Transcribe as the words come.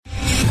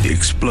The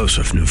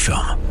explosive new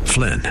film,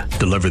 Flynn,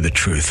 deliver the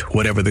truth,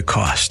 whatever the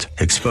cost,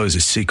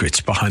 exposes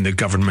secrets behind the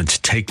government's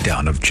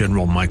takedown of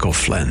General Michael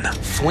Flynn.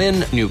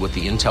 Flynn knew what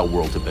the intel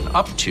world had been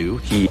up to.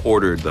 He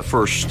ordered the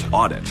first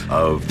audit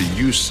of the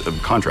use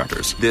of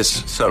contractors.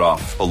 This set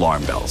off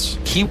alarm bells.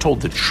 He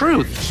told the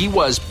truth. He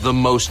was the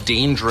most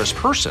dangerous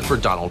person for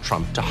Donald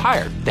Trump to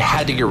hire. They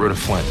had to get rid of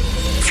Flynn.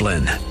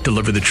 Flynn,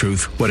 deliver the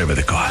truth, whatever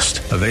the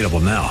cost. Available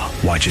now.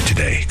 Watch it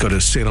today. Go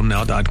to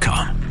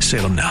salemnow.com.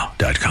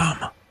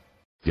 salemnow.com.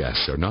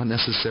 Guests are not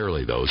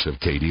necessarily those of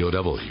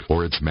KDOW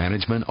or its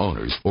management,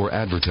 owners, or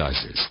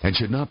advertisers, and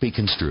should not be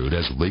construed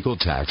as legal,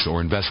 tax, or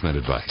investment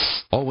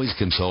advice. Always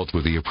consult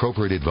with the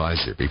appropriate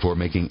advisor before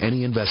making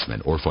any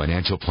investment or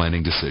financial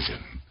planning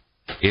decision.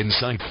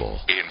 Insightful,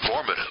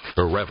 informative,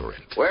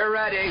 irreverent. We're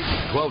ready.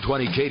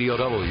 1220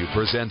 KDOW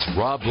presents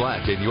Rob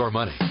Black in Your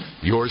Money,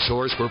 your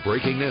source for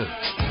breaking news,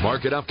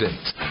 market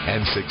updates,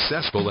 and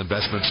successful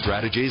investment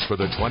strategies for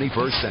the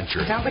 21st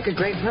century. Sounds like a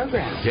great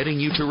program. Getting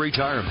you to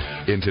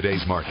retirement in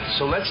today's market.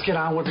 So let's get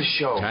on with the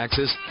show.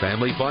 Taxes,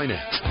 family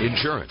finance,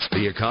 insurance,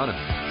 the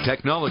economy,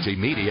 technology,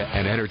 media,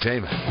 and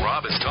entertainment.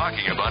 Rob is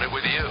talking about it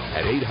with you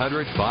at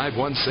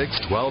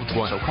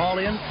 800-516-1220. So call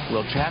in,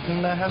 we'll chat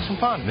and have some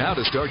fun. Now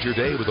to start your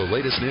day with the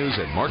latest news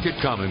and market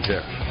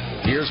commentary.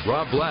 Here's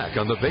Rob Black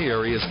on the Bay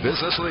Area's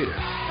business leader,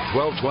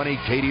 1220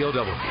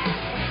 KDOW.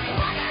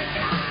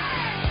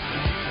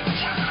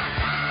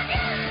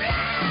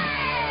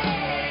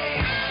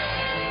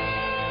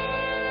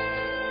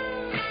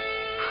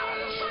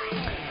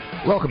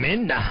 Welcome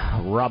in.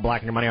 Rob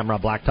Black and Your Money. I'm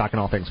Rob Black, talking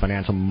all things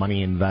financial,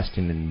 money,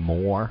 investing, and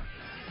more.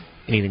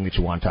 Anything that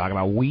you want to talk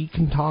about, we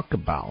can talk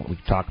about. We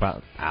can talk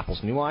about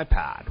Apple's new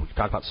iPad. We can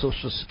talk about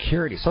Social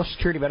Security. Social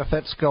Security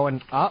benefits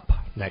going up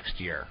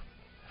next year.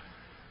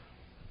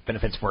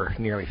 Benefits for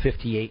nearly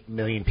 58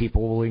 million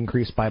people will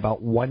increase by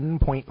about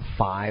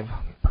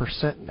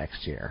 1.5%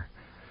 next year.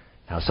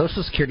 Now,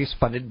 Social Security is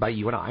funded by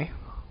you and I,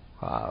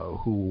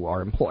 who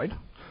are employed.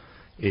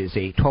 Is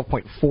a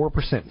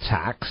 12.4%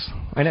 tax.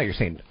 I know you're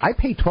saying, I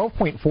pay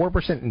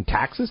 12.4% in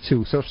taxes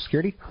to Social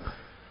Security?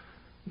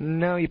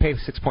 No, you pay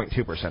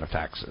 6.2% of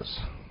taxes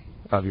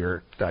of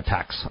your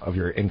tax of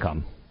your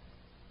income.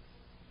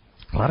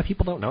 A lot of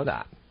people don't know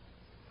that.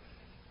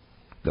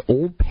 The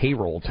old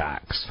payroll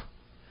tax.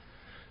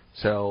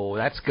 So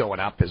that's going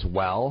up as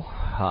well.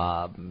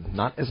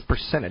 Not as a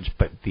percentage,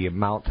 but the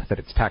amount that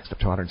it's taxed up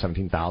to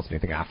 $117,000.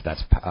 Anything after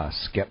that's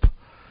skip.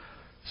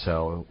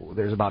 So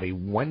there's about a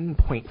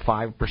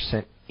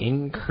 1.5%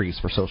 increase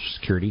for Social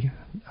Security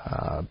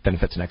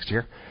benefits next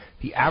year.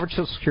 The average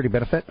Social Security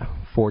benefit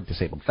for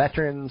disabled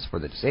veterans, for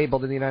the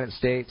disabled in the United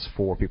States,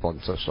 for people in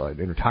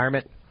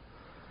retirement,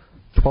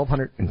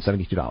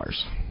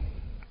 $1,272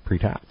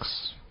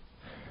 pre-tax.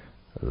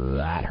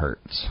 That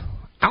hurts.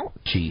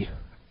 Ouchie.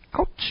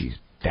 Ouchie,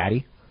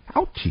 Daddy.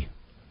 Ouchie.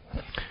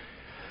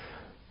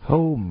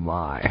 Oh,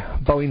 my.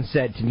 Boeing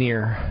said to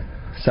near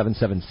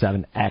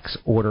 777X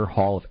order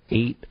haul of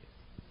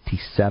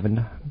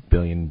 $87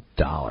 billion.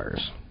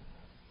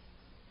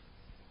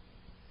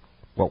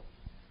 Well,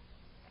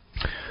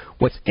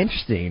 what's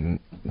interesting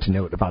to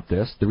note about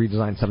this, the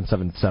redesigned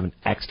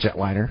 777X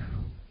jetliner,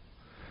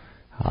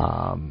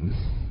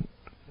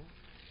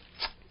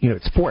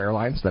 it's 4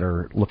 airlines that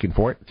are looking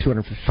for it,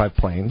 255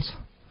 planes,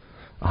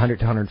 100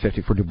 to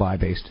 150 for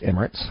Dubai-based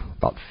Emirates,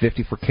 about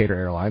 50 for Qatar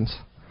Airlines,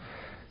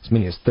 as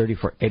many as 30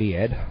 for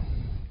Etihad.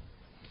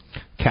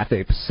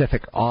 Cathay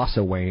Pacific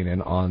also weighing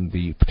in on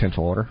the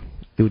potential order.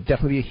 It would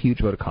definitely be a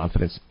huge vote of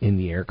confidence in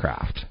the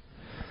aircraft.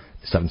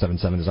 The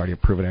 777 is already a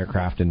proven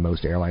aircraft, and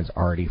most airlines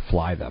already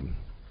fly them.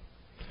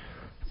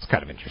 It's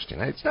kind of interesting.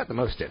 It's not the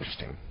most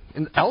interesting.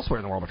 Elsewhere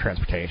in the world of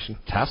transportation,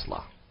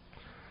 Tesla.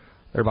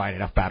 They're buying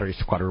enough batteries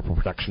to quadruple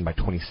production by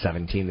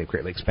 2017. They've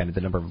greatly expanded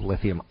the number of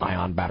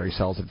lithium-ion battery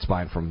cells that it's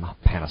buying from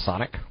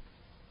Panasonic,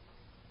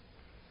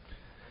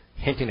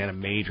 hinting at a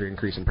major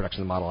increase in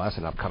production of the Model S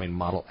and upcoming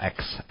Model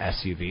X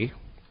SUV.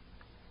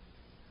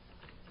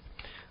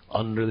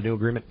 Under the new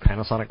agreement,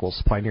 Panasonic will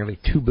supply nearly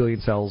 2 billion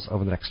cells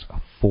over the next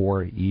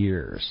 4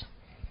 years.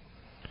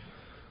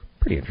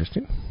 Pretty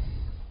interesting.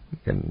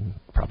 And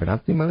probably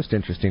not the most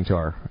interesting to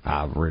our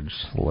average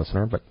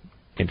listener, but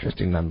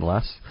interesting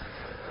nonetheless.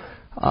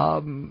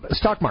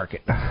 Stock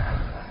market.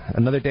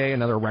 Another day,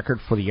 another record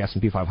for the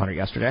S&P 500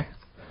 yesterday.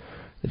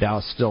 The Dow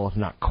is still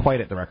not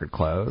quite at the record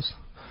close.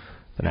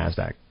 The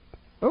NASDAQ,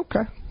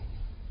 okay.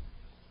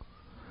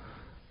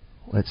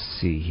 Let's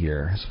see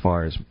here as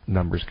far as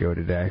numbers go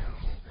today.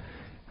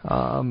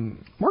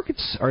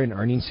 Markets are in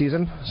earnings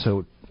season,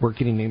 so we're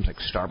getting names like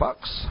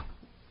Starbucks.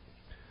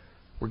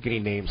 We're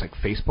getting names like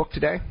Facebook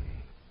today.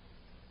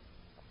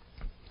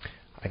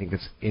 I think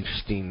it's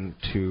interesting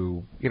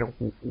to,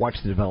 watch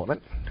the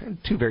development.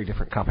 2 very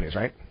different companies,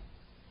 right?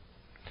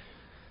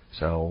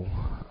 So,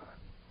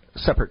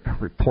 separate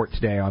report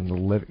today on the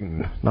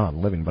living, not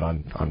on living, but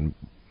on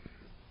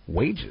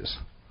wages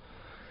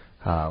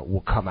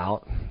will come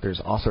out. There's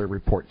also a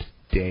report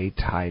today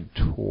tied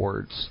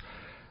towards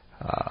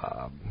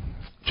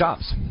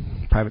jobs,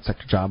 private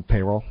sector job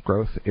payroll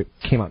growth. It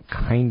came out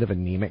kind of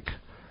anemic.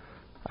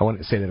 I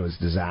wouldn't say that it was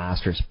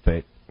disastrous,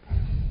 but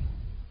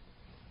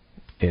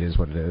it is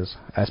what it is.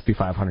 SP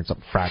 500's up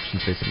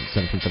fractions based on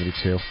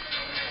 1772.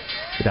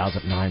 The Dow's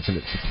at 9,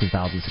 sitting at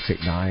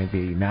 15,689.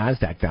 The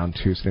NASDAQ down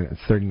 2, sitting at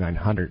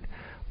 3,900.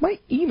 My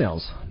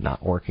email's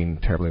not working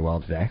terribly well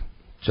today,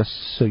 just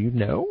so you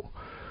know.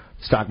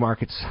 Stock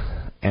markets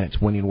and its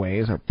winning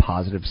ways are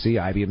positive. See,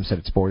 IBM said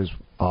its board has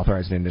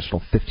authorized an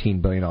additional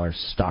 $15 billion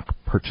stock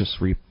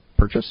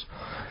repurchase.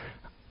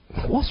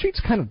 Wall Street's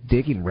kind of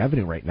digging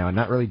revenue right now and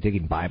not really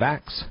digging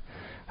buybacks.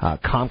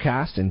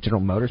 Comcast and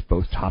General Motors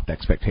both topped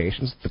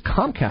expectations. The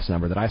Comcast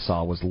number that I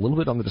saw was a little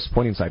bit on the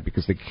disappointing side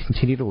because they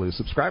continue to lose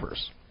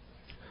subscribers.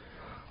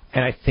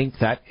 And I think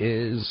that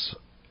is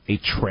a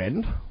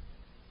trend.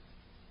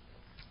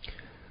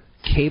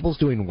 Cable's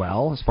doing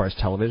well as far as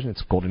television.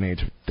 It's a golden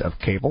age of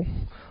cable.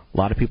 A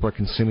lot of people are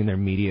consuming their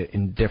media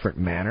in different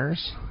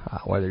manners,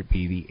 whether it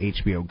be the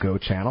HBO Go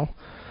channel,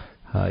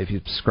 if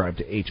you subscribe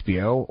to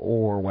HBO,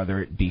 or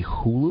whether it be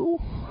Hulu,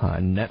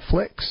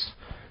 Netflix.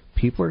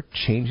 People are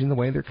changing the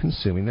way they're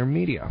consuming their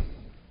media.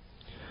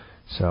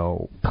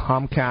 So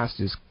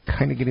Comcast is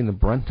kind of getting the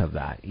brunt of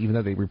that. Even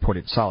though they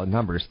reported solid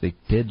numbers, they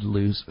did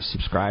lose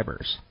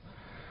subscribers.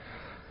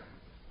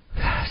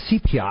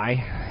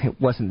 CPI, it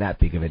wasn't that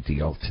big of a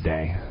deal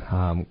today.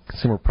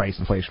 Consumer price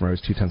inflation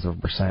rose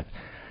 0.2%.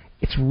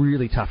 It's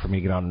really tough for me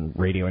to get on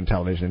radio and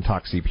television and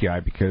talk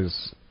CPI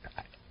because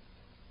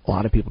a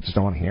lot of people just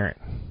don't want to hear it.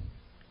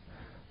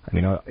 I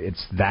mean,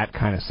 it's that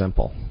kind of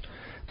simple.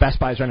 Best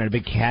Buy's running a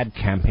big CAD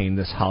campaign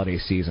this holiday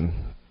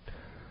season.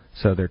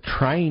 So they're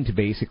trying to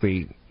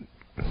basically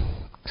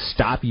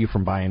stop you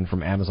from buying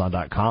from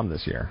Amazon.com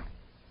this year.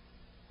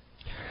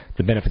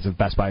 The benefits of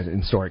Best Buy's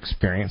in-store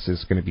experience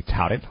is going to be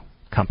touted.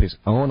 Company's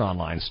own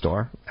online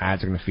store.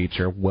 Ads are going to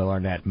feature Will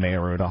Arnett, Maya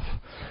Rudolph,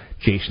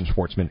 Jason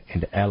Schwartzman,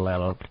 and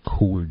LL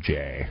Cool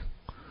J.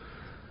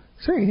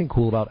 Is there anything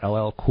cool about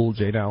LL Cool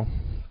J now?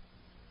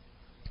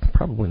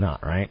 Probably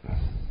not, right?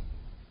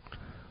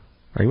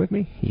 Are you with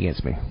me? He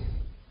against me.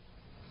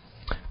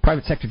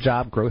 Private sector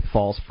job growth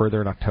falls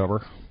further in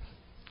October.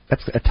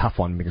 That's a tough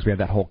one because we have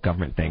that whole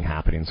government thing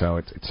happening, so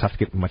it's tough to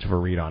get much of a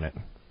read on it.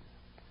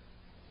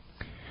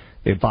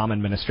 The Obama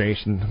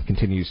administration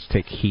continues to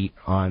take heat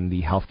on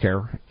the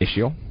healthcare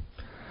issue.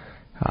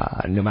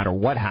 No matter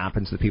what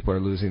happens, the people are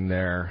losing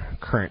their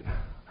current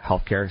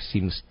healthcare.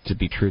 Seems to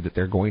be true that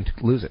they're going to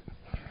lose it.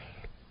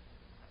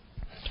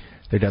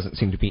 There doesn't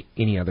seem to be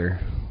any other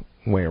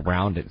way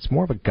around it. It's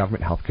more of a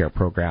government healthcare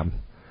program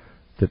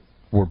that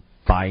we're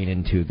buying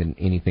into than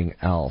anything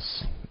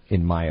else,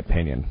 in my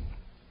opinion.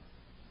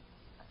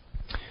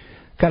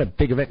 Got a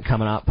big event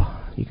coming up.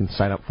 You can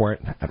sign up for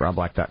it at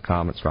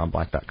robblack.com. It's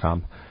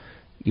robblack.com.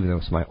 Even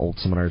though some of my old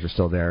seminars are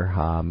still there,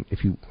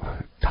 if you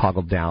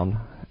toggle down,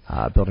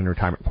 building a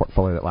retirement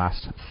portfolio that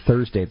lasts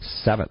Thursday the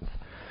 7th.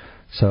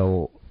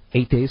 So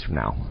 8 days from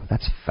now.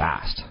 That's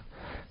fast.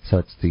 So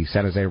it's the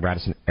San Jose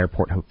Radisson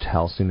Airport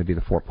Hotel, soon to be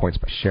the 4 Points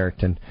by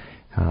Sheraton.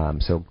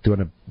 So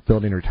doing a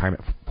building a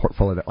retirement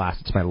portfolio that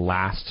lasts. It's my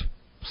last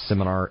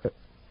seminar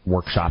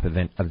workshop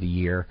event of the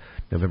year,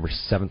 November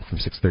 7th from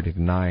 6:30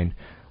 to 9.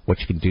 What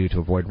you can do to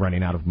avoid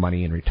running out of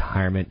money in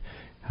retirement.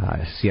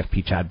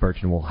 CFP Chad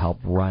Burton will help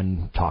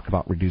talk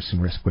about reducing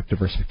risk with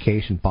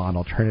diversification, bond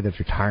alternatives,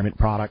 retirement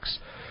products,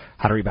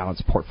 how to rebalance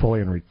a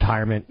portfolio in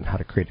retirement, and how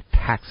to create a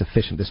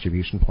tax-efficient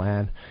distribution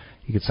plan.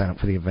 You can sign up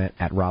for the event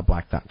at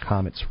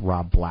robblack.com. It's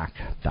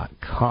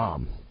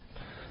robblack.com.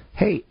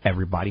 Hey,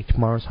 everybody,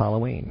 tomorrow's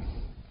Halloween.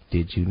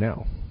 Did you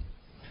know?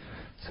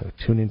 So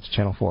tune in to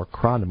Channel 4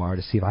 Cron tomorrow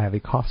to see if I have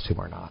a costume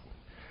or not.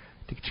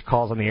 To get your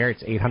calls on the air,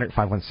 it's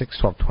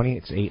 800-516-1220.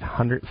 It's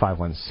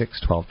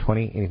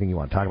 800-516-1220. Anything you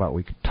want to talk about,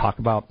 we could talk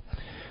about.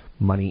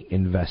 Money,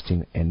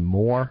 investing, and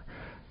more.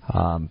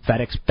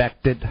 Fed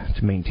expected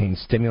to maintain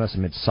stimulus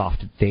amid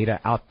soft data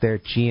out there.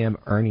 GM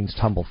earnings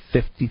tumble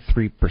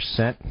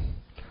 53%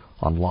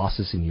 on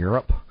losses in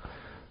Europe.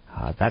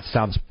 That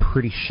sounds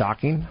pretty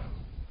shocking.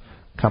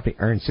 Company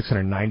earned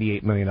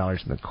 $698 million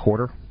in the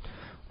quarter.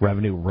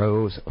 Revenue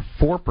rose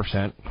 4%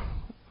 to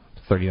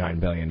 $39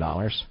 billion.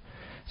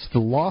 So the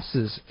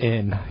losses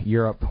in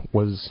Europe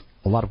was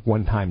a lot of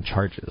one-time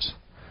charges.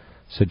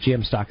 So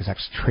GM stock is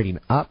actually trading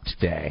up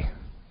today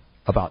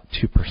about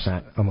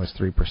 2%, almost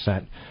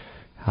 3%,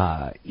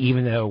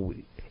 even though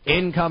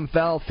income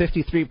fell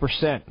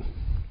 53%.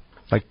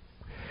 Like,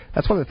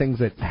 that's one of the things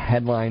that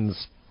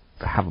headlines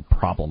have a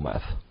problem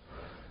with.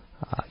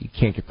 You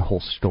can't get the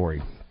whole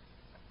story.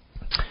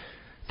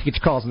 To get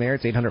your calls in there,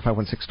 it's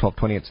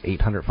 800-516-1220. It's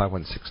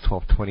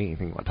 800-516-1220.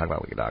 Anything you want to talk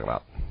about, we can talk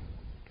about.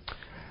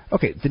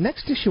 Okay, the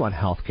next issue on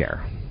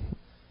healthcare.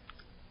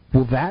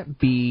 Will that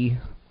be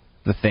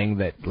the thing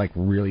that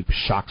really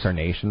shocks our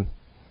nation?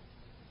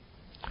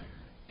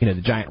 You know,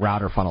 the giant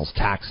router funnels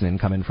tax and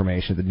income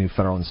information to the new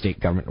federal and state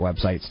government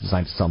websites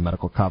designed to sell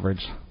medical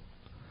coverage.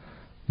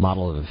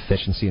 Model of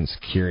efficiency and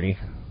security.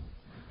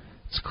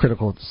 It's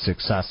critical to the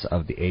success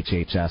of the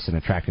HHS in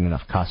attracting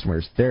enough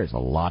customers. There's a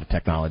lot of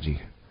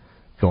technology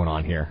going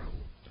on here.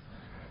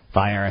 The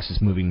IRS is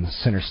moving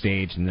center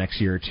stage in the next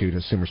year or two to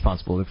assume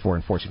responsibility for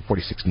enforcing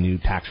 46 new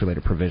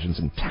tax-related provisions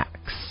and tax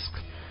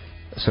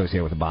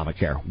associated with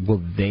Obamacare.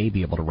 Will they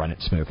be able to run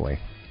it smoothly?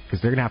 Because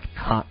they're going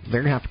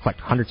to have to collect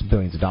hundreds of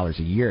billions of dollars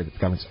a year that the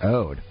government's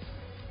owed.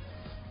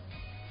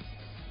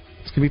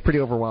 It's going to be pretty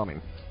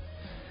overwhelming.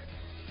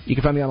 You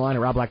can find me online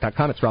at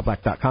robblack.com. It's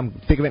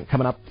robblack.com. Big event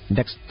coming up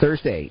next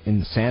Thursday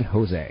in San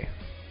Jose.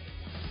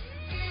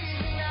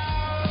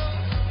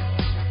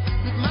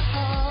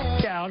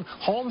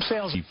 Home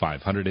sales. The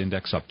 500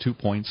 index up 2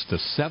 points to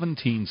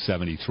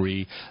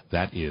 1773.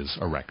 That is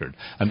a record.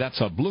 And that's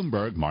a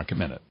Bloomberg Market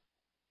Minute.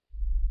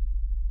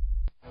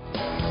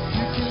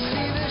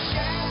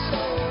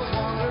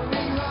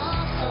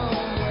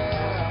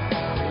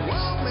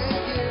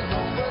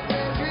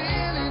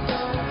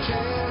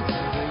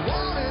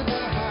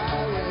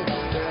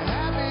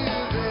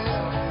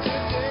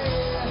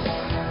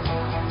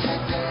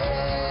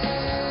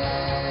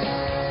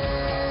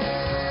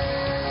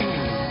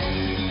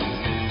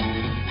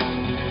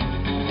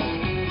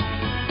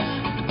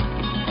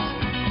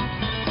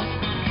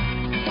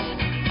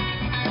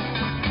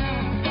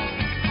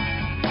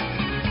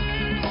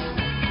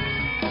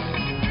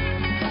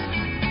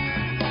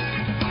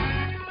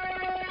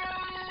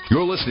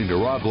 You're listening to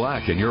Rob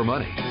Black and Your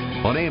Money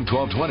on AM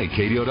 1220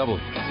 KDOW.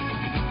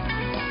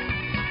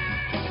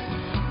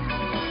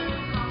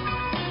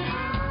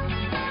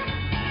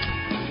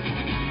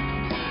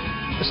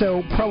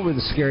 So, probably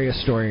the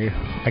scariest story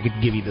I could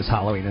give you this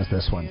Halloween is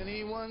this one.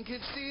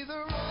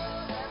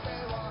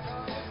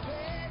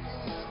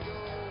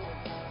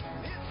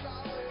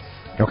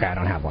 Okay, I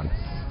don't have one.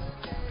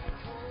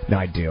 No,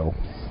 I do.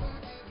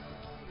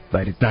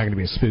 But it's not going to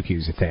be as spooky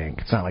as you think.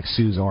 It's not like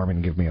Suze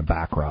Orman give me a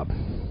back rub.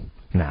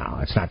 No,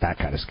 it's not that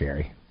kind of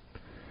scary.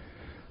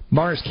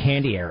 Mars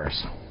candy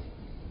heiress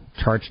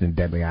charged in a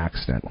deadly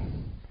accident.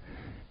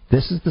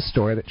 This is the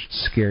story that should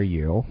scare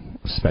you,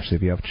 especially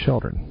if you have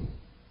children.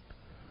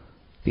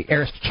 The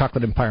heiress to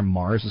Chocolate Empire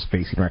Mars is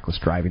facing reckless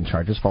driving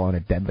charges following a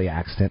deadly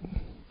accident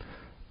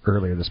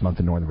earlier this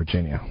month in Northern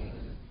Virginia.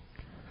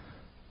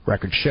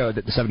 Records showed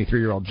that the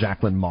 73-year-old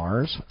Jacqueline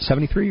Mars,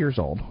 73 years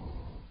old,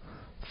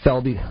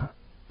 fell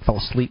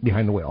asleep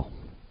behind the wheel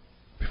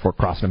before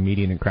crossing a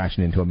median and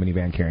crashing into a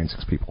minivan carrying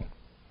 6 people.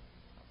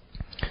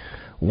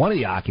 One of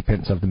the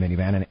occupants of the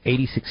minivan, an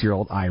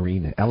 86-year-old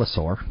Irene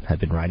Ellisor, had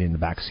been riding in the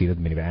back seat of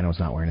the minivan and was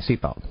not wearing a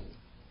seatbelt.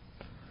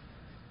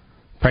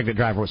 Pregnant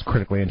driver was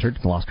critically injured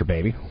and lost her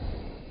baby.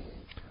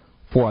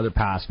 4 other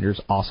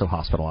passengers also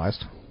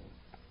hospitalized.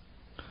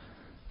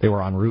 They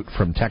were en route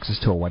from Texas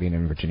to a wedding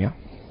in Virginia.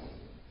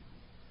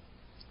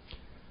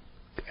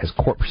 As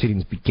court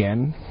proceedings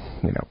began,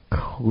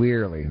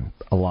 clearly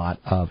a lot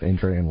of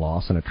injury and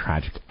loss and a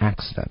tragic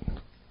accident.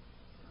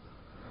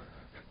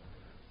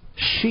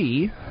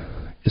 She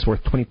is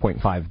worth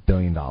 $20.5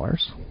 billion.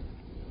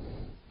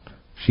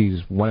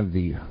 She's one of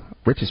the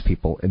richest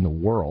people in the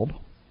world.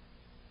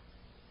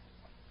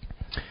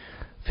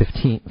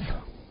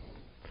 15th.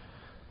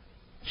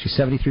 She's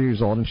 73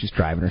 years old and she's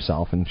driving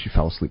herself and she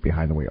fell asleep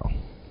behind the wheel.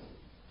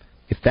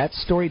 If that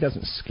story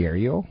doesn't scare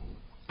you,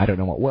 I don't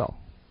know what will.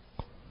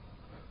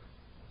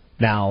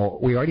 Now,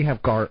 we already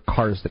have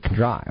cars that can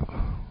drive.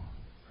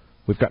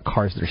 We've got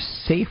cars that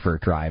are safer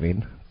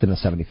driving than a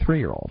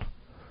 73-year-old.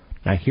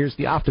 Now, here's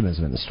the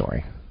optimism in the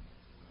story.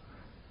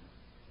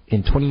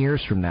 In 20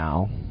 years from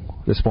now,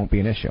 this won't be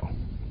an issue.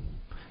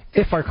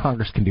 If our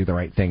Congress can do the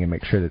right thing and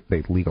make sure that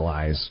they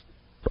legalize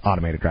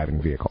automated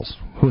driving vehicles.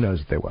 Who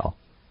knows if they will.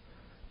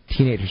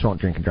 Teenagers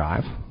won't drink and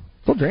drive.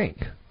 They'll drink.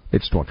 They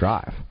just won't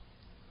drive.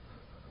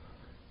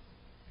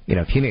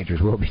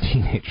 Teenagers will be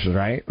teenagers,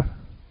 right?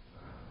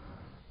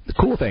 The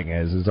cool thing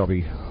is there'll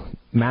be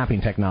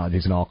mapping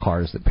technologies in all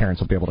cars that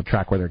parents will be able to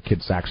track where their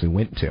kids actually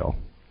went to.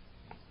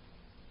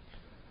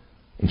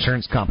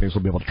 Insurance companies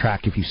will be able to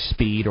track if you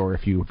speed or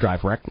if you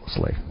drive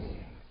recklessly.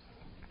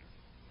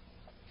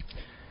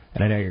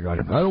 And I know you're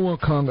going, I don't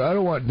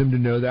want them to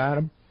know that.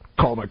 I'm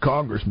call my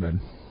congressman.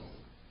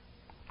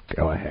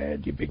 Go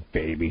ahead, you big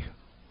baby.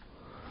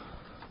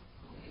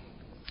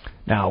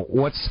 Now,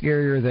 what's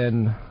scarier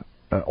than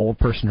an old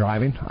person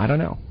driving? I don't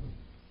know.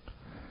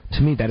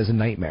 To me, that is a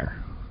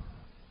nightmare.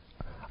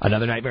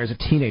 Another nightmare is a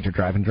teenager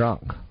driving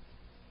drunk.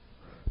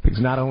 Because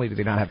not only do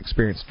they not have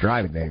experience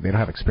driving, they don't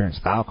have experience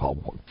with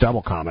alcohol.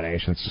 Double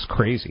combination. It's just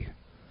crazy.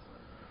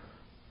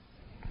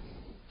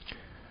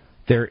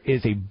 There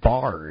is a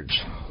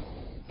barge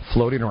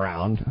floating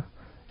around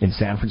in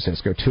San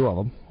Francisco, 2 of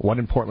them, one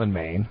in Portland,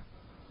 Maine.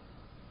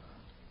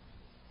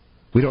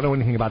 We don't know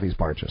anything about these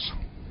barges.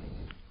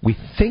 We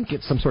think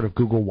it's some sort of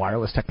Google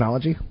wireless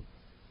technology.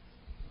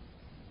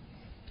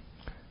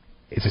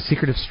 It's a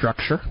secretive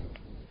structure.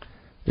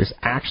 There's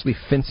actually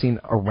fencing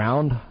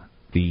around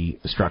the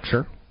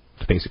structure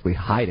to basically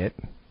hide it.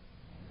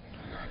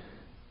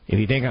 If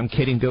you think I'm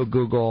kidding, go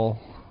Google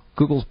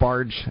Google's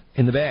barge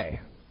in the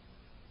bay.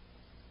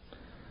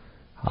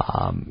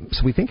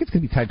 So we think it's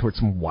going to be tied towards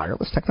some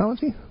wireless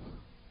technology.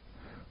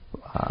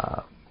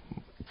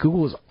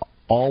 Google is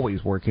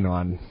always working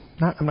on,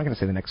 I'm not going to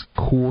say the next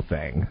cool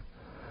thing,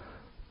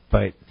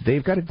 But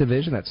they've got a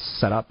division that's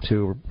set up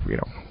to,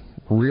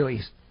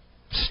 really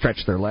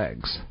stretch their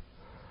legs,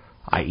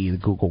 i.e. the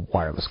Google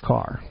wireless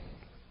car.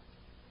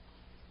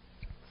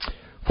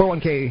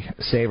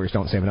 401k savers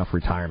don't save enough for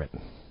retirement.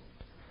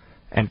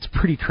 And it's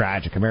pretty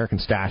tragic.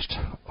 Americans stashed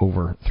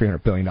over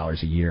 $300 billion a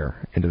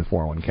year into the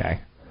 401k.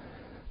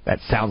 That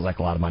sounds like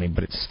a lot of money,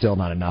 but it's still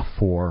not enough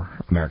for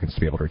Americans to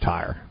be able to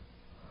retire.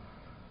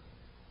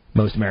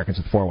 Most Americans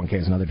with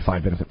 401ks and other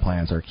defined benefit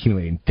plans are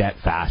accumulating debt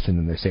faster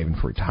than they're saving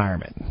for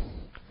retirement.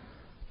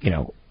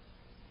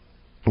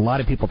 A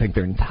lot of people think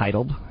they're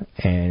entitled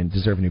and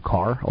deserve a new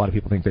car. A lot of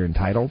people think they're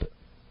entitled.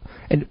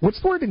 And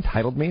what's the word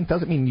entitled mean? It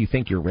doesn't mean you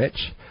think you're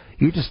rich.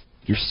 You're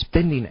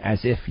spending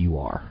as if you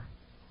are.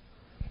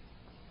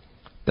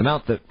 The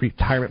amount that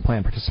retirement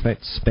plan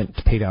participants spent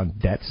to pay down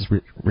debts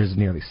has risen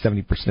nearly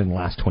 70% in the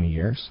last 20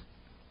 years.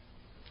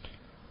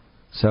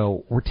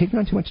 So we're taking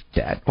on too much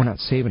debt. We're not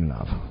saving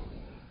enough.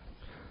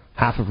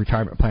 Half of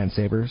retirement plan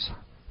savers,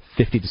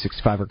 50 to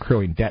 65, are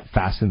accruing debt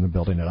faster than they're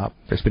building it up.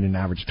 They're spending an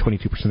average of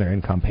 22% of their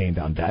income paying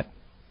down debt.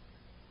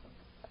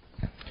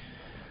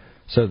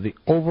 So the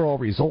overall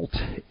result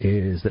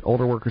is that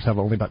older workers have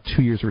only about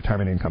 2 years of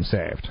retirement income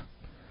saved.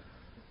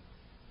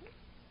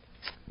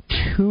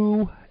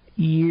 2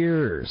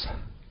 years.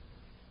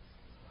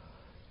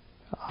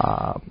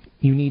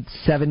 You need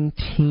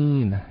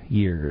 17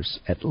 years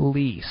at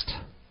least.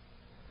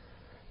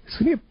 It's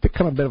going to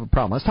become a bit of a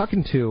problem. I was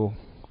talking to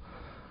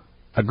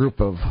a group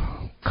of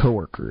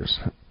coworkers,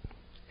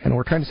 and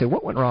we're trying to say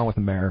what went wrong with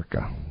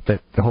America,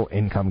 that the whole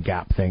income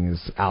gap thing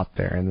is out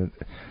there, and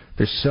that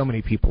there's so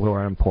many people who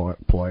are unemployed,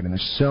 and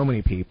there's so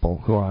many people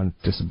who are on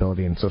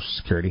disability and Social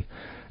Security,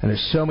 and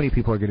there's so many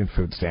people who are getting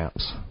food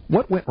stamps.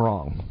 What went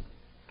wrong?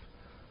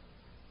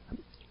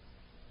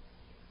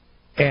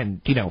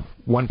 And,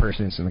 one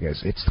person instantly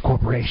goes, it's the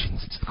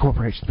corporations.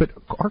 But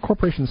our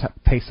corporations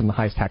pay some of the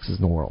highest taxes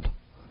in the world.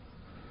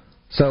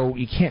 So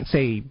you can't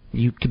say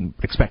you can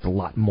expect a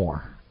lot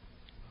more.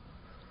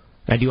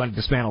 Now, do you want to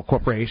dismantle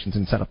corporations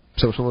and set up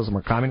socialism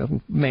or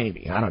communism?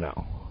 Maybe. I don't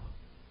know.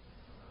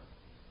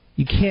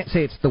 You can't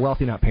say it's the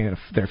wealthy not paying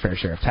their fair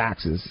share of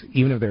taxes.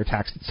 Even if they're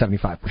taxed at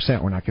 75%,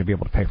 we're not going to be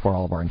able to pay for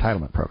all of our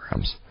entitlement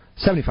programs.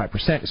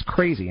 75% is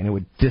crazy, and it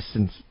would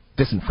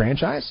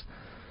disenfranchise,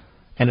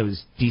 and it would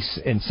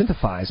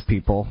disincentivize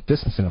people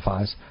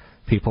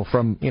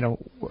from,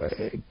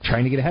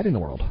 trying to get ahead in the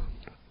world.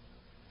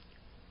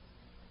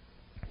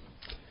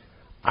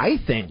 I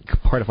think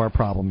part of our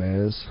problem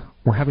is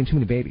we're having too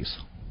many babies.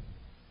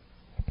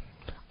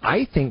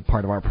 I think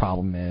part of our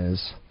problem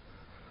is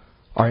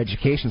our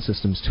education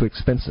system's too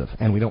expensive,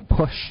 and we don't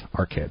push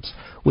our kids,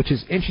 which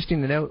is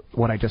interesting to note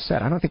what I just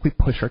said. I don't think we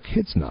push our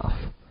kids enough.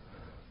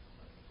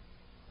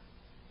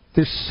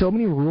 There's so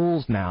many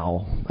rules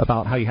now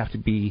about how you have to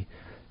be,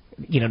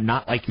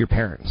 not like your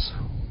parents.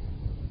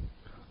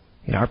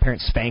 Our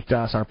parents spanked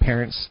us, our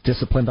parents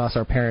disciplined us,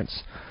 our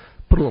parents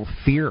put a little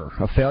fear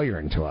of failure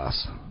into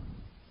us.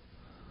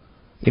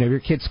 If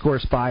your kid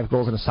scores 5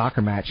 goals in a soccer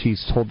match,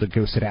 he's told to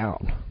go sit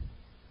down.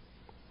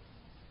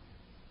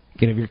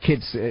 If your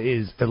kid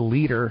is a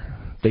leader,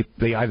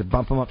 they either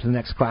bump him up to the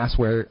next class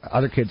where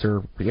other kids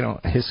are,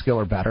 his skill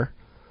or better,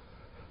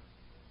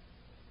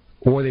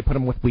 or they put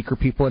him with weaker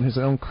people in his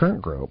own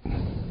current group.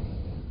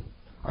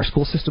 Our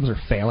school systems are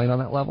failing on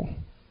that level.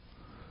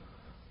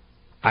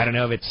 I don't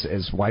know if it's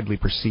as widely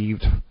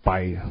perceived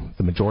by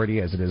the majority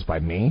as it is by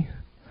me,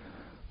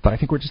 but I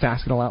think we're just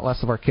asking a lot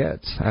less of our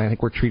kids. I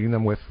think we're treating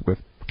them with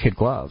kid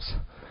gloves.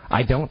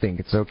 I don't think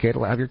it's okay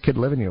to have your kid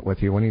living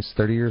with you when he's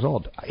 30 years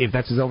old. If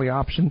that's his only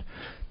option,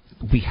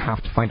 we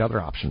have to find other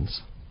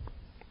options.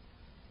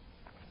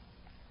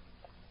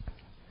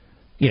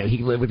 He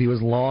can live with you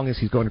as long as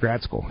he's going to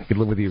grad school. He can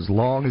live with you as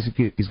long as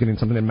he's getting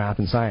something in math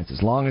and science,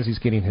 as long as he's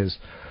getting his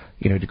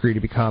degree to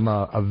become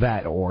a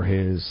vet, or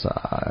his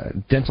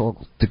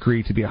dental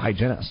degree to be a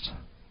hygienist.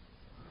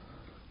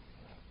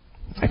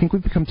 I think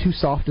we've become too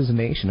soft as a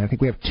nation. I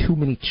think we have too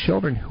many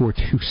children who are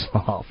too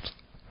soft.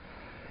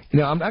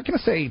 I'm not going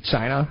to say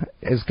China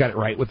has got it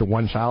right with the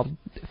one-child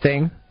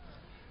thing,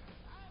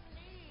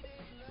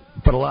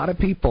 but a lot of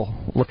people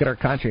look at our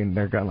country and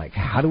they're going like,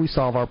 how do we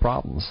solve our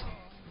problems?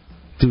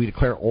 Do we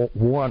declare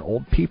war on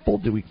old people?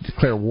 Do we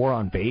declare war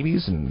on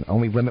babies and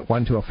only limit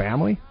one to a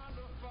family?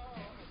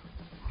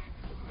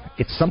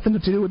 It's something to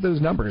do with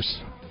those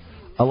numbers,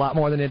 a lot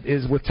more than it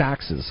is with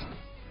taxes.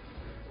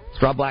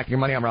 It's Rob Black, Your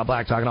Money. I'm Rob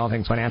Black, talking all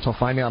things financial.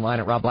 Find me online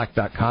at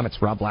robblack.com. It's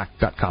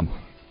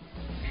robblack.com.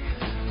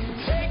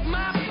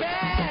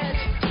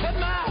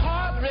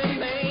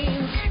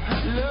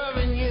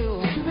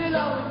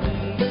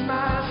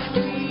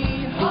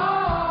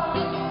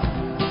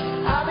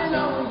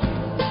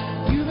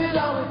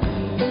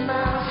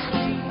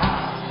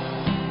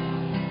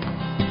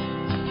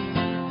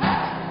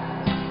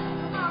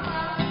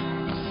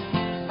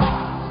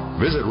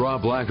 Visit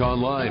Rob Black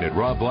online at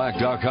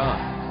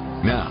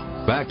robblack.com.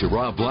 Now, back to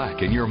Rob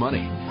Black and Your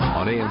Money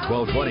on AM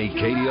 1220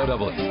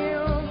 KDOW.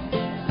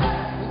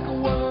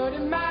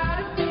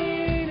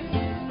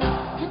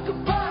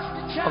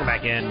 Welcome back.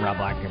 back in. Rob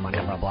Black, your money.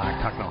 I'm Rob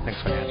Black, talking all things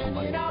financial,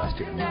 money,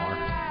 investing, and more.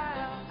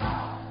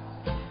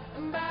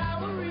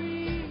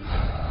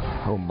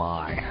 Oh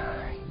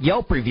my.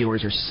 Yelp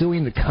reviewers are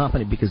suing the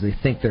company because they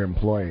think they're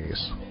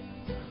employees.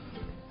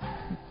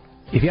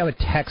 If you have a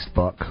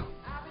textbook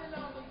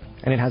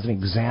and it has an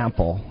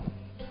example,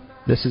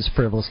 this is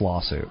frivolous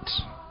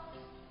lawsuits.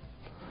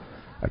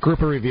 A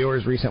group of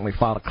reviewers recently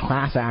filed a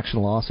class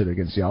action lawsuit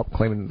against Yelp,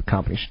 claiming that the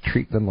company should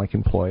treat them like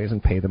employees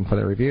and pay them for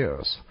their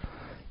reviews.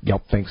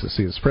 Yelp thinks the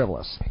suit is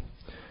frivolous.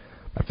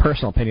 My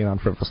personal opinion on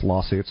frivolous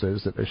lawsuits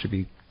is that there should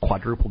be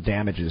quadruple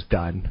damages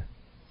done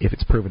if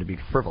it's proven to be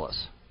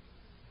frivolous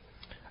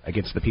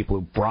against the people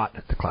who brought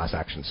the class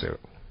action suit.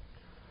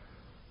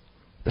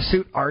 The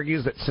suit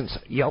argues that since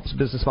Yelp's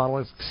business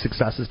model's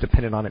success is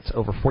dependent on its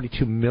over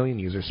 42 million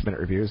user submitted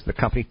reviews, the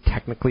company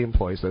technically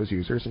employs those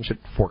users and should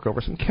fork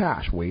over some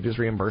cash, wages,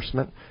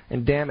 reimbursement,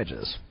 and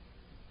damages.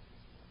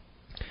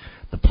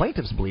 The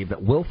plaintiffs believe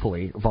that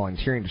willfully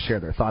volunteering to share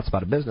their thoughts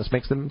about a business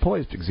makes them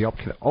employees because Yelp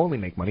can only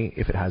make money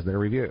if it has their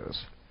reviews.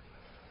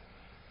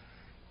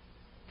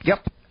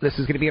 Yep, this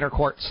is going to be in our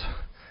courts.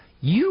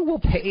 You will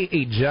pay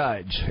a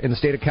judge in the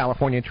state of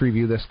California to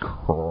review this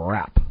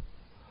crap.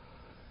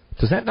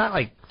 Does that not,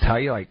 tell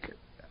you,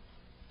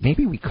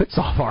 maybe we could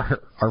solve our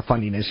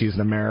funding issues in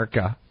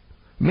America?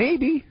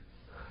 Maybe.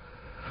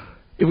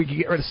 If we could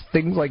get rid of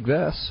things like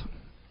this.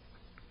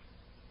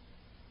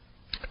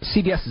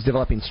 CBS is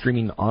developing a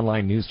streaming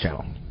online news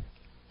channel.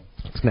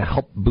 It's going to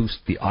help boost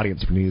the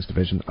audience for news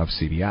division of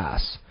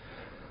CBS.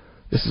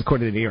 This is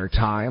according to the New York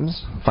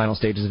Times. Final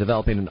stages of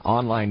developing an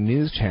online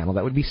news channel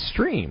that would be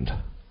streamed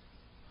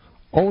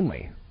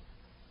only.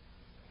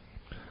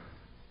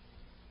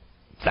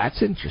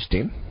 That's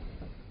interesting.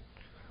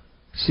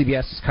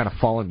 CBS has kind of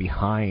fallen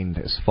behind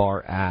as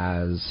far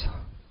as,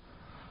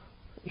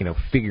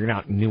 figuring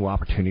out new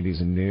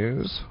opportunities in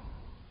news.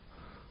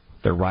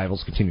 Their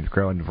rivals continue to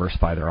grow and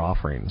diversify their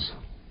offerings.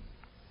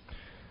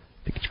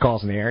 To get your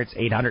calls in the air, it's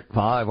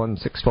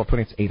 800-516-1220.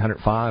 It's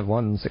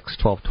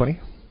 800-516-1220.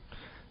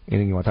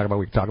 Anything you want to talk about,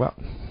 we can talk about.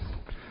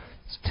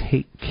 Let's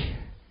take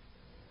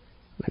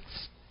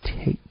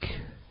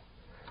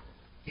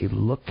a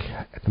look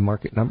at the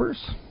market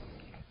numbers.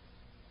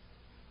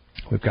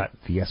 We've got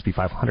the S&P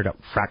 500 up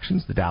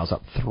fractions, the Dow's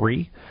up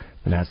 3,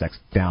 the Nasdaq's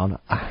down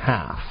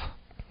 0.5.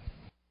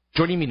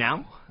 Joining me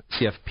now,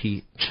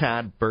 CFP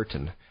Chad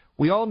Burton.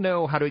 We all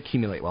know how to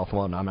accumulate wealth.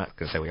 Well, no, I'm not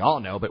going to say we all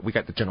know, but we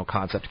got the general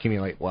concept,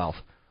 accumulate wealth.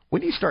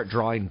 When do you start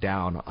drawing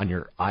down on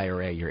your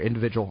IRA, your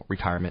individual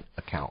retirement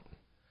account?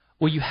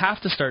 Well, you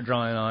have to start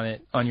drawing on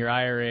it on your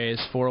IRAs,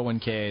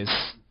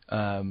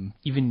 401ks,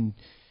 even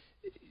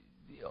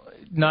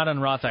not on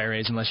Roth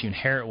IRAs unless you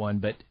inherit one,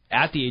 but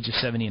at the age of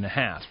 70 and a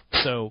half.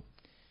 So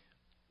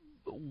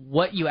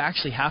what you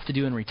actually have to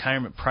do in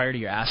retirement prior to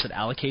your asset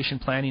allocation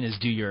planning is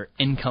do your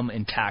income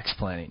and tax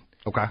planning.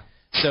 Okay.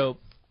 So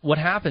what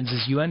happens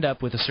is you end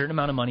up with a certain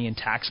amount of money in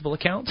taxable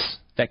accounts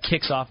that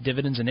kicks off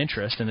dividends and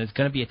interest, and it's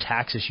going to be a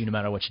tax issue no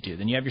matter what you do.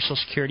 Then you have your Social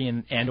Security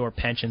and or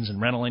pensions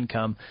and rental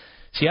income.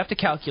 So you have to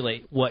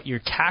calculate what your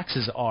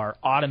taxes are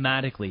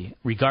automatically,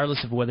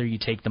 regardless of whether you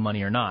take the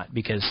money or not.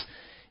 Because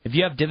if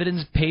you have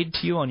dividends paid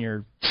to you on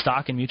your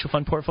stock and mutual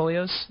fund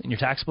portfolios in your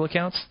taxable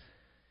accounts,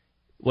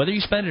 whether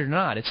you spend it or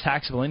not, it's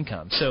taxable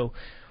income. So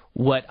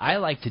what I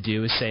like to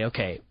do is say,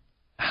 okay,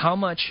 how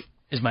much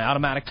is my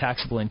automatic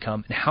taxable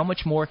income, and how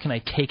much more can I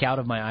take out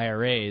of my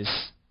IRAs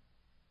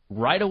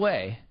right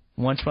away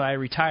once I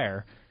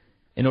retire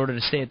in order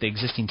to stay at the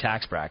existing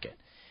tax bracket?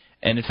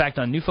 And in fact,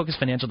 on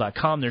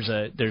newfocusfinancial.com,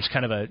 there's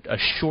kind of a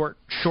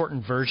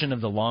shortened version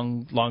of the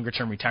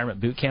longer-term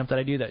retirement boot camp that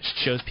I do that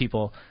shows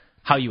people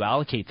how you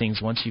allocate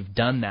things once you've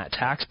done that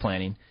tax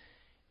planning.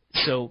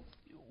 So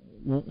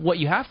what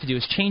you have to do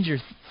is change your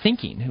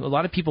thinking. A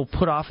lot of people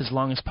put off as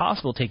long as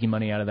possible taking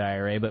money out of the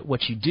IRA, but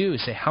what you do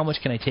is say, how much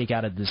can I take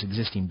out of this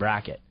existing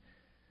bracket?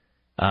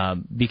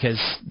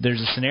 Because there's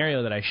a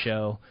scenario that I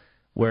show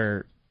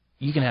where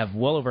you can have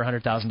well over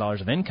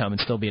 $100,000 of income and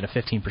still be at a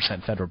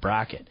 15% federal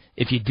bracket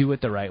if you do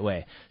it the right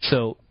way.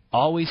 So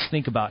always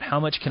think about how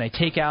much can I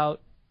take out.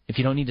 If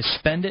you don't need to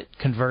spend it,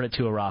 convert it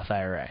to a Roth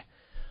IRA.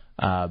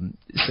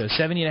 So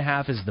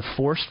 70.5 is the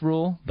forced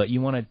rule, but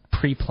you want to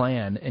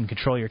pre-plan and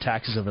control your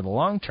taxes over the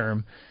long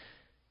term.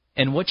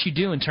 And what you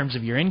do in terms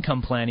of your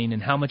income planning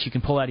and how much you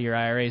can pull out of your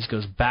IRAs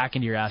goes back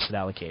into your asset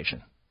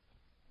allocation.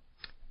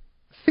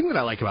 The thing that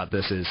I like about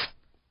this is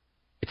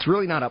it's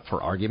really not up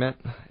for argument,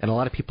 and a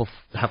lot of people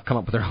have come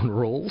up with their own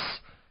rules,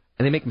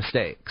 and they make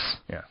mistakes.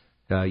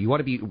 Yeah. You want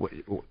to be,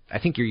 I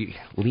think you're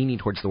leaning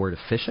towards the word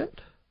efficient.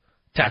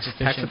 Tax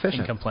efficient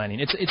income planning.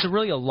 It's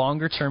really a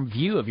longer-term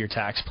view of your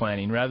tax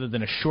planning rather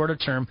than a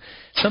shorter-term.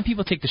 Some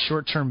people take the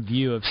short-term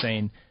view of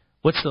saying,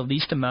 what's the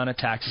least amount of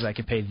taxes I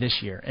could pay this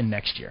year and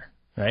next year,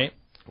 right?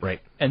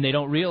 Right. And they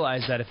don't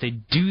realize that if they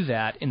do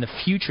that, in the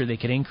future they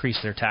could increase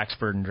their tax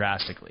burden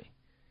drastically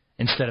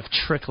instead of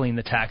trickling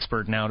the tax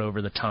burden out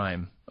over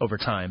time.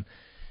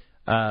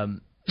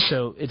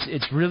 So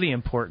it's really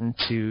important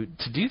to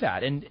do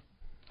that. And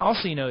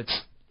also,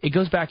 it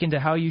goes back into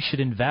how you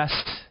should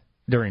invest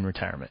during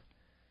retirement.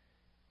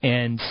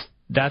 And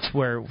that's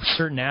where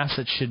certain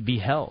assets should be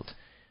held.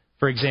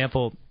 For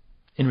example,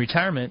 in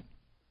retirement,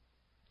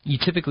 you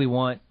typically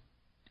want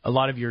a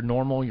lot of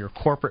your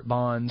corporate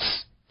bonds,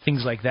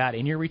 things like that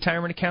in your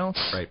retirement accounts,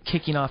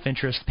 kicking off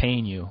interest,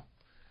 paying you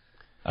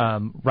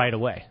right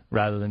away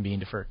rather than being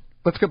deferred.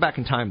 Let's go back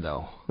in time,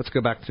 though. Let's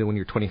go back to when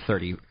you're 20,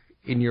 30.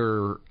 In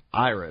your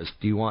IRAs,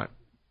 do you want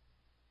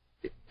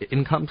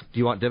income? Do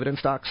you want dividend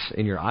stocks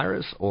in your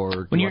IRAs,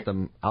 or do you want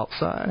them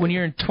outside? When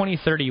you're in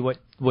 2030, what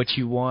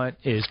you want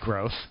is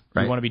growth.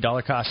 You want to be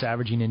dollar cost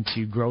averaging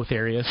into growth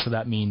areas, so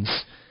that means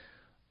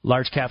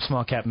large cap,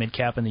 small cap, mid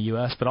cap in the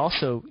U.S., but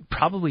also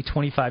probably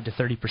 25 to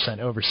 30%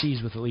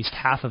 overseas, with at least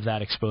half of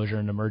that exposure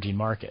in emerging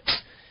markets.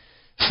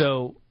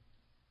 So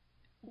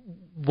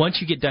once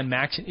you get done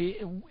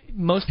maxing,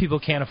 most people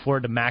can't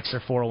afford to max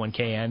their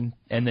 401k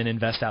and then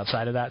invest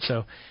outside of that.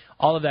 So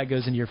all of that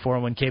goes into your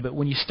 401k. But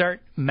when you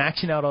start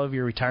maxing out all of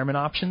your retirement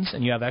options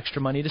and you have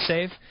extra money to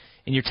save,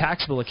 in your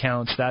taxable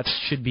accounts, that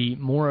should be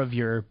more of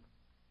your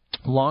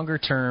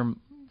longer-term,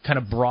 kind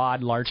of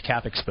broad,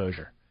 large-cap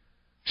exposure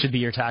should be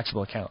your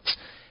taxable accounts.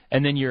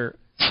 And then your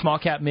small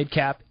cap, mid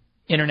cap,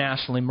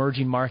 international,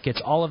 emerging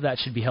markets, all of that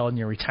should be held in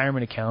your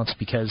retirement accounts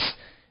because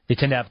they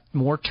tend to have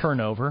more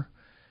turnover.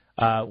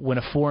 When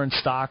a foreign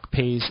stock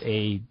pays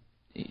a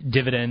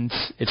dividend,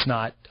 it's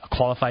not a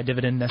qualified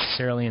dividend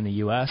necessarily in the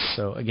U.S.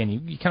 So, again,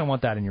 you kind of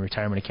want that in your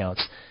retirement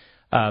accounts.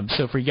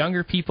 So for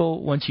younger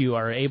people, once you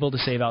are able to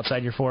save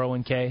outside your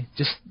 401k,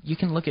 you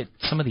can look at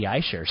some of the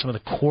iShares, some of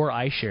the core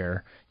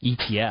iShare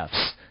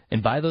ETFs,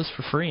 and buy those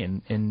for free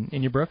in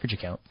your brokerage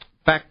account.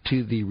 Back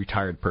to the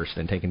retired person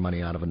and taking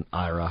money out of an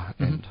IRA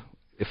and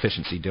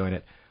efficiency doing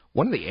it.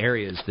 One of the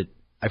areas that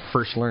I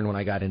first learned when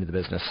I got into the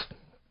business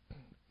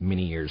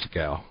many years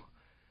ago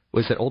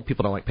was that old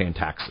people don't like paying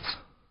taxes.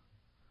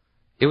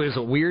 It was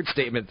a weird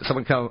statement that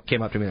someone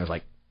came up to me and was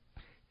like,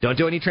 don't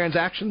do any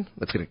transaction.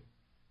 That's going to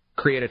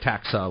create a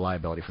tax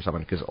liability for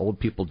someone because old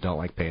people don't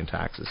like paying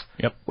taxes.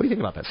 Yep. What do you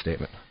think about that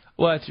statement?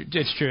 Well,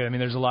 it's true. I mean,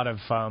 there's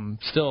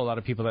still a lot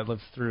of people that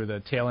lived through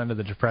the tail end of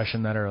the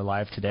Depression that are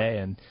alive today,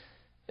 and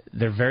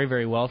they're very,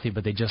 very wealthy,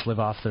 but they just live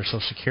off their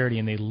Social Security,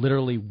 and they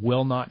literally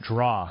will not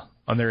draw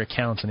on their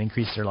accounts and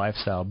increase their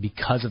lifestyle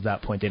because of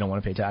that point. They don't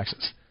want to pay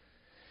taxes.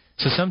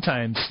 So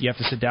sometimes you have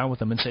to sit down with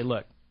them and say,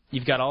 look,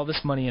 you've got all this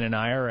money in an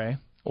IRA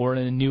or an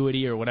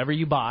annuity or whatever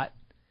you bought,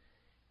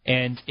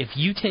 and if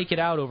you take it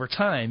out over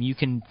time, you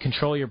can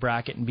control your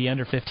bracket and be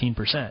under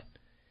 15%.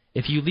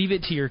 If you leave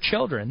it to your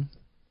children,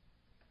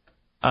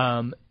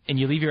 and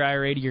you leave your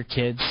IRA to your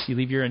kids, you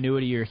leave your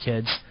annuity to your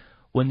kids,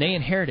 when they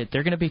inherit it,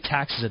 they're going to pay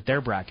taxes at their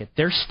bracket.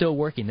 They're still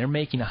working. They're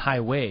making a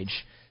high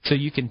wage. So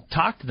you can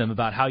talk to them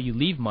about how you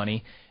leave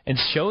money and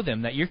show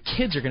them that your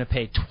kids are going to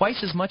pay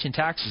twice as much in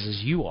taxes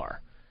as you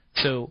are.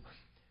 So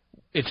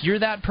if you're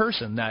that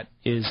person that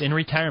is in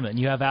retirement and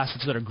you have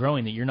assets that are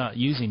growing that you're not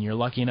using, you're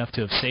lucky enough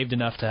to have saved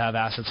enough to have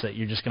assets that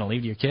you're just going to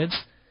leave to your kids,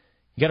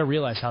 you got to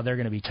realize how they're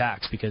going to be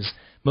taxed because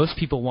most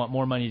people want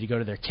more money to go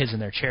to their kids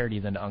and their charity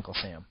than to Uncle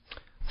Sam.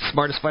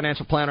 Smartest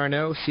financial planner I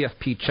know,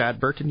 CFP Chad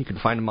Burton. You can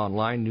find him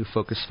online,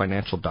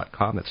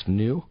 newfocusfinancial.com. That's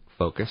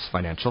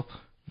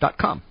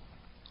newfocusfinancial.com.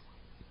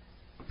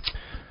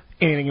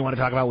 Anything you want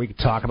to talk about, we could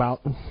talk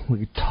about. We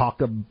could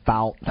talk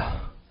about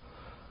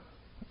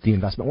the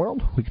investment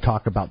world. We could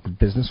talk about the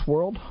business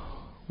world.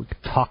 We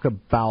could talk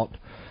about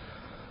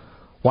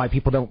why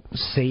people don't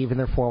save in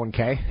their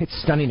 401k.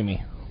 It's stunning to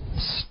me.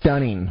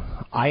 Stunning.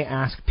 I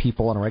ask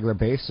people on a regular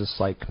basis,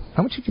 like,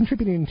 how much are you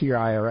contributing into your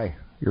IRA,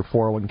 your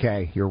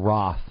 401k, your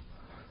Roth?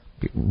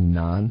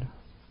 None.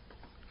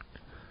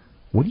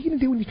 What are you going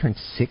to do when you turn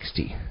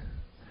 60?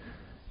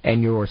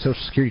 And your Social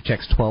Security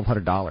check's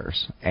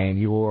 $1,200, and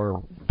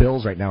your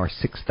bills right now are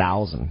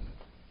 $6,000.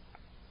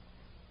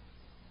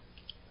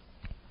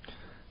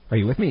 Are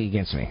you with me or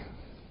against me?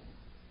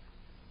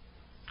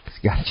 Because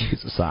you got to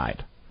choose a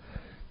side.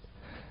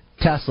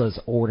 Tesla's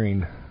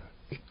ordering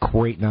a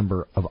great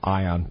number of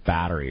ion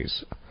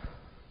batteries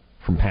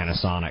from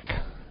Panasonic,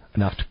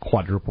 enough to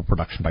quadruple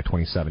production by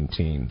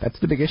 2017. That's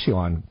the big issue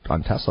on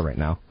Tesla right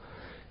now,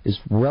 is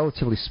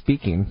relatively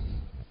speaking,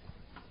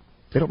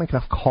 they don't make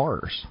enough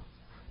cars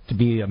to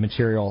be a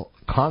material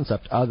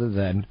concept other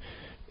than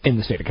in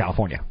the state of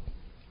California.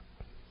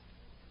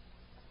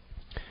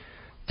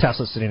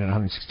 Tesla's sitting at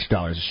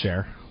 $160 a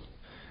share.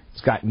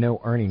 It's got no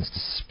earnings to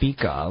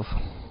speak of.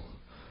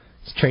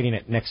 It's trading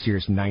at next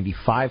year's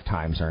 95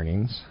 times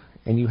earnings,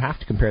 and you have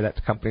to compare that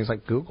to companies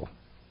like Google.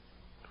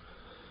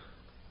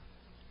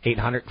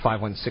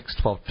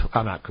 800-516-12...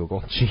 I'm not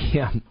Google.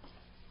 GM.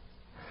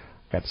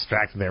 Got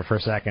distracted there for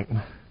a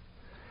second.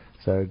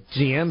 So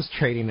GM's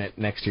trading at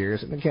next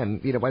year's, and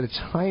again, by the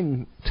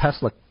time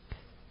Tesla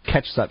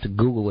catches up to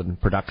Google in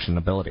production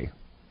ability,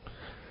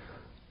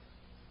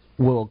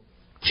 will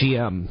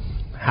GM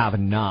have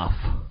enough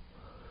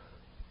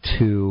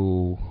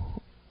to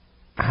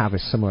have a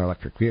similar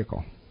electric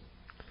vehicle?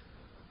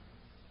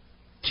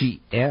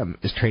 GM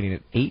is trading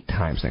at 8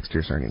 times next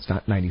year's earnings,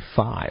 not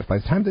 95. By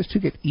the time those two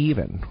get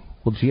even,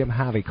 will GM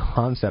have a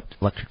concept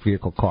electric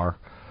vehicle car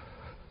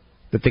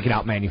that they can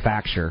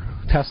out-manufacture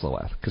Tesla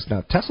with. Because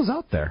now Tesla's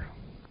out there.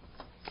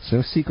 It's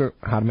no secret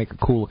how to make a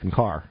cool-looking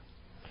car.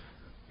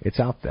 It's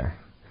out there.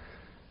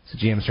 So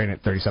GM's trading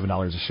at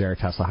 $37 a share,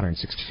 Tesla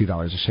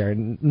 $162 a share.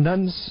 And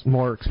none's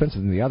more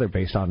expensive than the other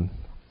based on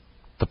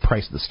the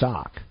price of the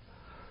stock.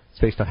 It's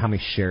based on how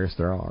many shares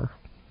there are,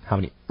 how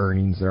many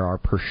earnings there are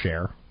per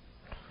share,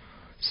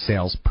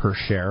 sales per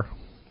share.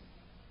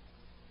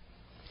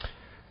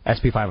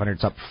 SP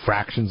 500's up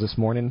fractions this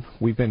morning.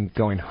 We've been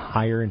going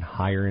higher and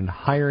higher and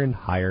higher and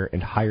higher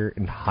and higher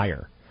and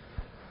higher.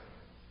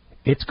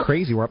 It's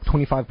crazy. We're up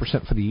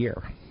 25% for the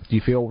year. Do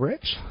you feel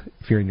rich?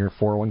 If you're in your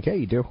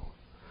 401k, you do.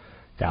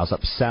 Dow's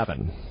up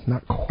 7.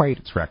 Not quite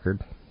its record.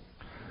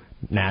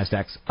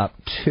 NASDAQ's up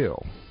 2.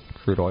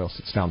 Crude oil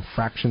sits down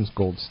fractions.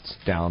 Gold sits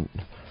down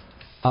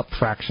up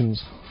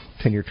fractions.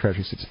 10-year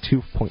Treasury sits at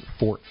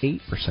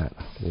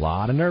 2.48%. A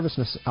lot of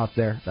nervousness out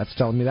there. That's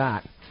telling me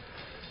that.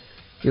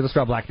 You're listening to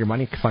Rob Black, Your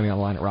Money. You can find me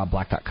online at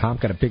robblack.com.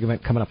 Got a big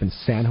event coming up in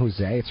San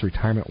Jose. It's a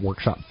retirement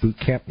workshop boot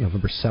camp,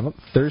 November 7th,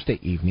 Thursday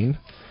evening.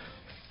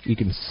 You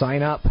can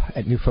sign up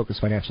at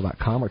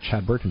newfocusfinancial.com or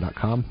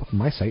chadburton.com.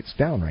 My site's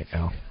down right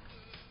now.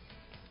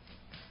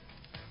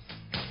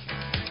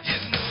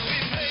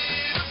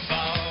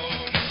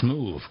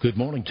 Move. Good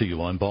morning to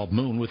you. I'm Bob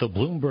Moon with a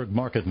Bloomberg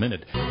Market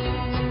Minute.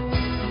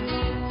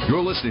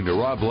 You're listening to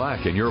Rob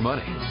Black and Your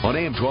Money on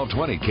AM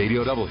 1220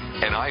 KDOW,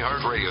 an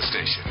iHeart radio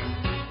station.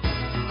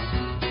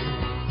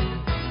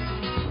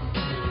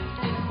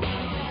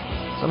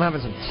 So I'm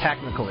having some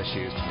technical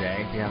issues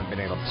today. If you haven't been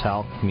able to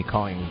tell, me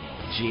calling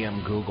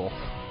GM Google.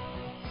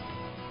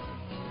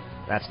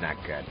 That's not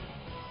good.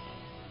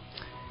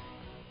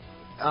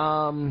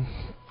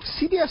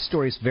 CBS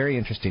story is very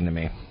interesting to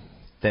me.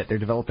 That they're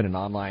developing an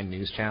online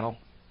news channel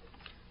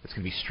that's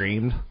going to be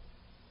streamed.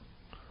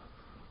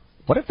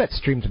 What if that's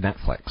streamed to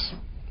Netflix?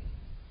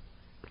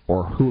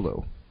 Or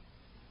Hulu?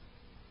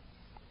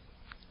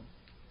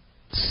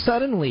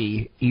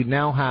 Suddenly, you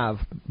now have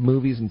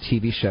movies and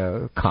TV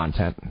show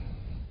content.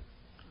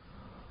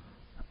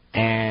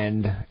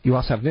 And you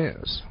also have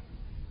news.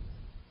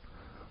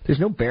 There's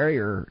no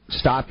barrier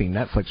stopping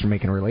Netflix from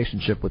making a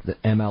relationship with the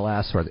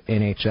MLS or the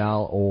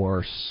NHL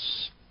or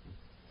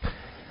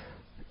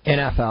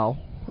NFL,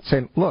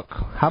 saying, look,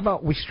 how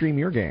about we stream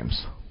your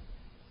games?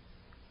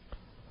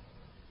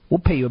 We'll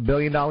pay you $1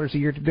 billion a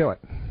year to do it.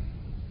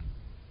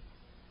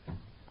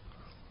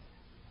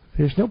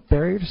 There's no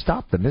barrier to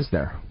stop them, is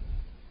there?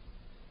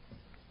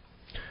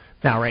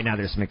 Now, right now,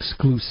 there's some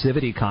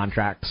exclusivity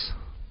contracts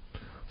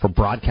for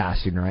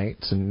broadcasting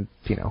rights, and,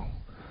 you know,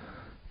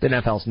 the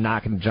NFL's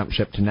not going to jump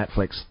ship to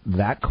Netflix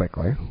that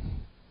quickly.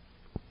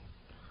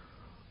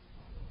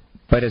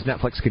 But as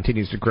Netflix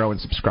continues to grow in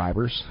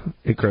subscribers,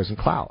 it grows in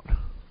clout.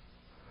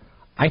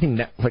 I think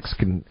Netflix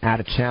can add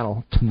a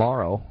channel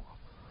tomorrow,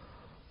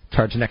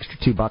 charge an extra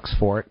 $2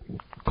 for it,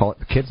 call it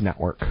the Kids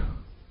Network,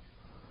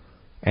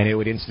 and it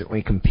would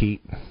instantly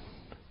compete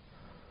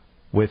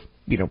with,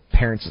 you know,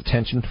 parents'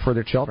 attention for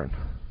their children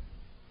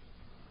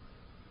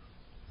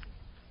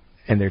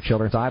and their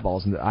children's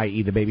eyeballs,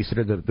 i.e. the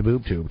babysitter, the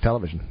boob tube,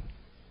 television.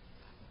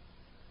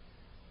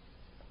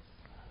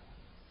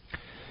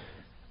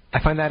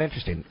 I find that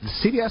interesting.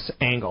 The CBS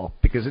angle,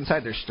 because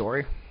inside their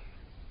story,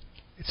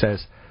 it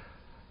says,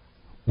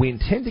 we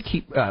intend to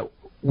keep,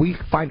 we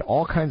find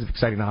all kinds of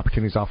exciting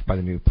opportunities offered by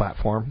the new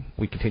platform.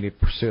 We continue to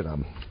pursue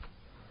them.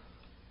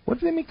 What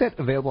if they make that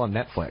available on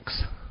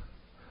Netflix?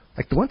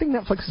 Like, the one thing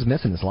Netflix is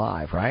missing is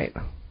live, right?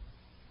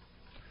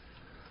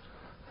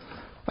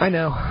 I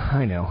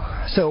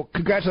know. So,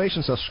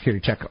 congratulations, Social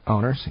Security check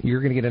owners.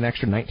 You're going to get an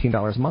extra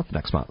 $19 a month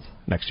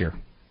next year.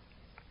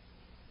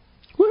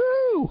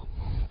 Woo!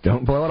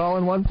 Don't blow it all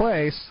in one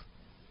place.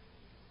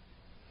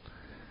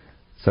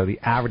 So the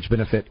average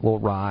benefit will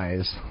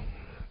rise.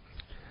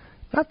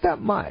 Not that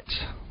much.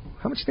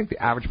 How much do you think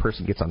the average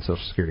person gets on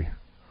Social Security?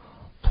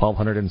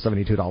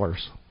 $1,272.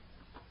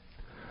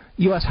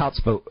 U.S.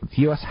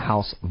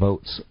 House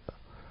votes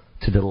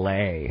to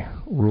delay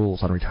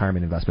rules on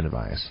retirement investment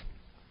advice.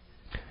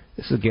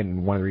 This is,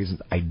 again, one of the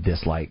reasons I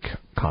dislike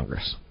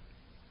Congress.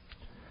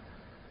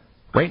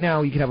 Right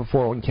now, you can have a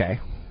 401k,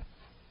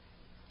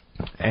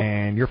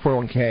 and your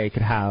 401k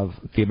could have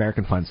the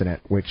American funds in it,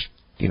 which,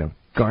 you know,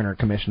 garner a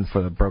commission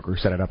for the broker who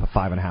set it up at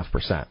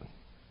 5.5%.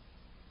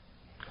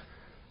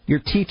 Your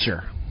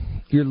teacher,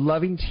 your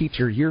loving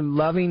teacher,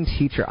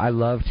 I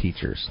love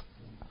teachers.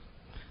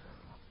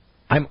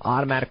 I'm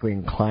automatically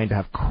inclined to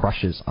have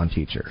crushes on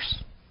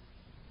teachers.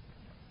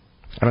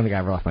 I don't think I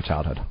ever left my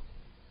childhood.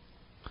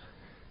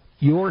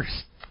 Your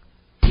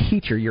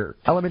teacher, your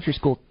elementary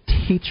school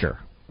teacher,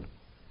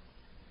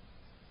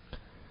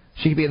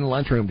 she could be in the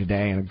lunchroom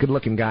today, and a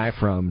good-looking guy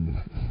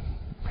from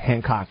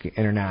Hancock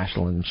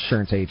International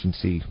Insurance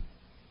Agency,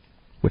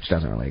 which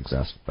doesn't really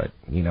exist, but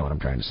you know what I'm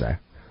trying to say,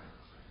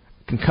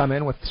 can come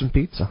in with some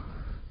pizza.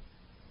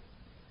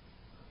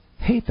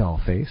 Hey,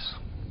 dollface,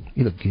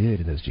 you look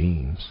good in those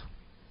jeans.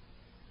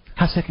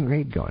 How's second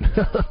grade going?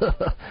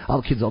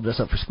 All the kids all dress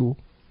up for school.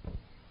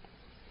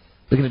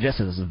 They're going to dress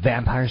as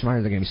vampires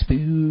tomorrow. They're going to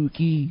be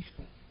spooky.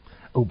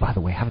 Oh, by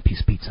the way, have a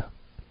piece of pizza.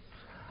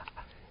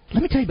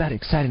 Let me tell you about an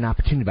exciting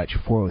opportunity about your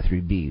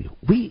 403B.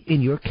 We,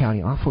 in your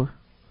county, offer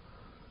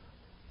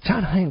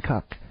John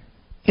Hancock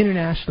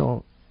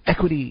International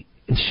Equity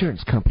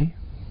Insurance Company,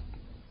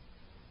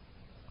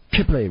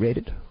 AAA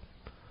rated,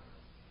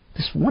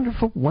 this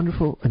wonderful,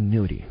 wonderful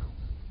annuity.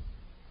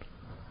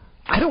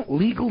 I don't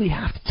legally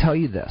have to tell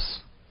you this,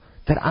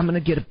 that I'm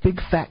going to get a big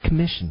fat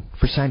commission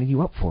for signing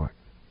you up for it.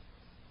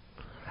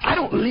 I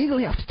don't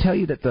legally have to tell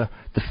you that the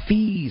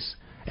fees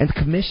and the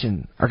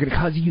commission are going to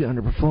cause you to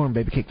underperform,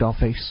 baby cake doll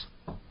face.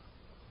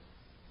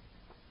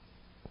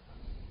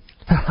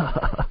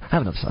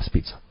 Have enough sauce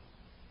pizza.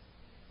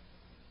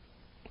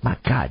 My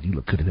God, you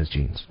look good in those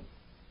jeans.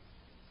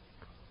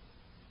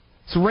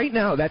 So right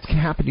now, that can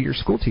happen to your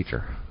school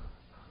teacher.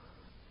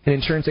 An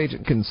insurance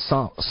agent can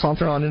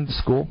saunter on into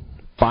school,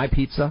 buy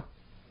pizza,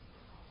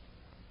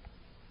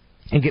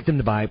 and get them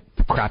to buy a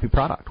crappy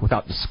product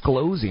without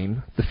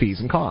disclosing the fees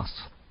and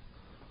costs.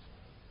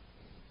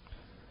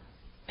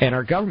 And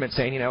our government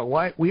saying, you know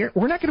what, we're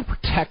not going to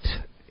protect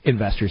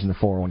investors in the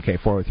 401k,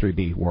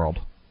 403b world.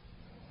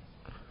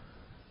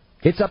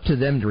 It's up to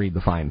them to read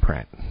the fine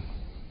print.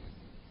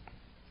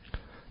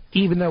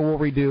 Even though we'll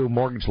redo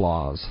mortgage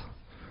laws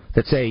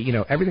that say, you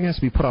know, everything has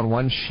to be put on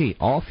one sheet.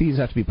 All fees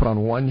have to be put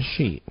on one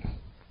sheet.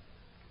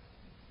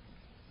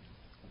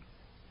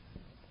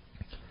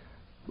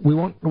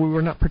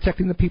 We're not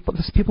protecting the people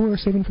who are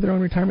saving for their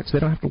own retirement so they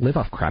don't have to live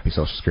off crappy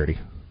Social Security.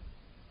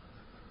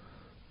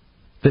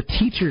 The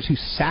teachers who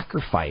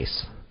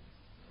sacrifice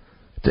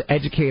to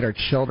educate our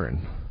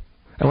children.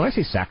 And when I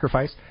say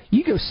sacrifice,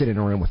 you go sit in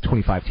a room with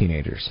 25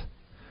 teenagers.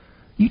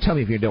 You tell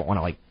me if you don't want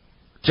to, like,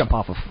 jump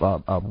off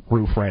a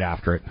roof right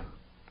after it.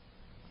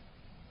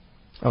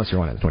 Unless you're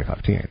one of the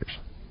 25 teenagers.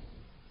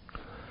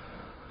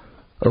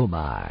 Oh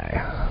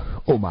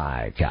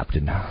my,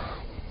 Captain.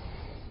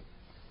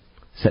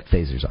 Set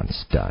phasers on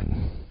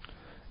stun.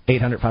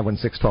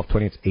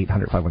 800-516-1220. It's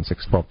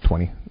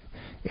 800-516-1220.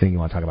 Anything you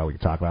want to talk about, we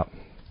can talk about.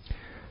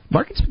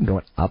 Market's been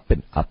going up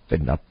and up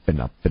and up and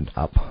up and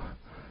up.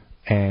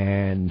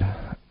 And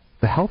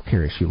the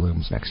healthcare issue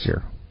looms next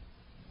year.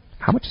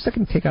 How much is that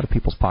going to take out of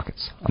people's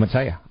pockets? I'm going to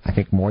tell you, I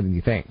think more than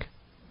you think.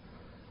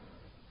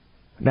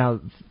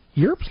 Now,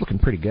 Europe's looking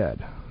pretty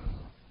good.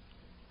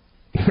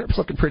 Europe's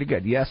looking pretty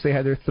good. Yes, they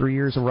had their 3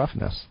 years of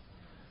roughness,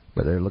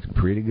 but they're looking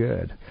pretty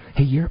good.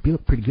 Hey, Europe, you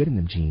look pretty good in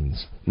them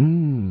jeans.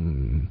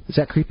 Is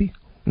that creepy?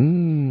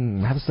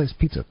 Have a slice of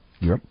pizza,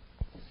 Europe.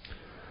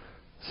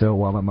 So,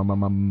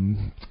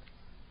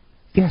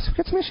 yes, we've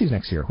got some issues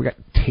next year. We got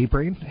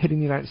tapering hitting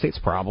the United States,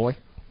 probably.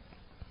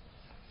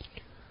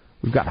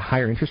 We've got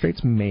higher interest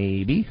rates,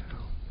 maybe.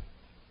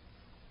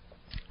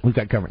 We've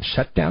got government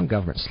shutdown,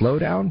 government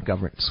slowdown,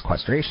 government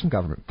sequestration,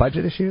 government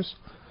budget issues.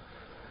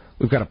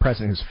 We've got a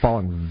president who's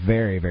falling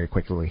very, very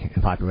quickly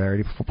in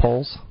popularity for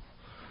polls.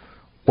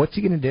 What's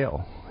he going to do?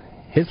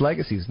 His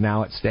legacy is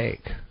now at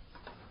stake.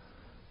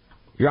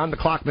 You're on the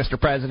clock, Mr.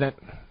 President.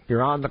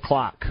 You're on the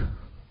clock.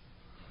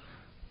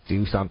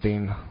 Do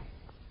something.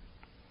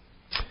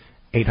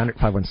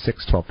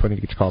 800-516-1220 to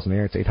get your calls in the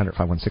air. It's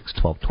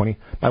 800-516-1220.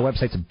 My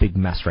website's a big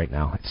mess right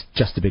now. It's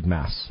just a big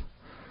mess.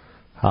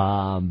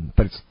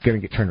 But it's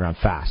going to get turned around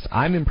fast.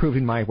 I'm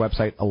improving my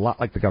website a lot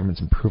like the government's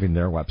improving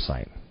their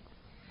website.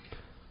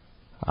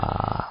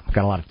 I've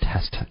got a lot of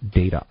test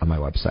data on my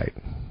website.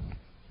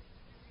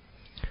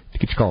 To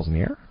get your calls in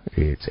the air,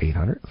 it's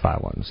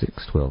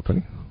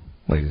 800-516-1220.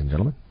 Ladies and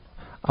gentlemen,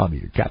 I'll be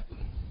your captain.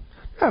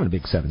 Having a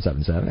big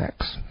 777X,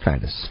 trying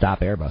to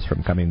stop Airbus from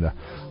becoming the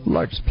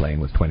largest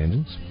plane with twin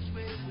engines.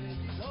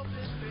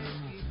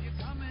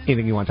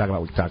 Anything you want to talk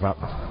about, we can talk about.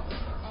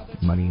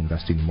 Money,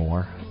 investing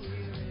more.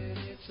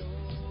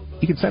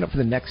 You can sign up for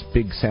the next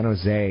big San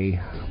Jose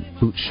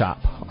boot shop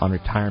on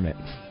retirement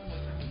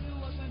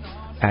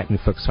at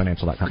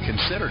newfocusfinancial.com.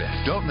 Considered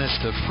it. Don't miss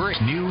the free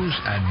news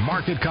and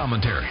market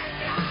commentary.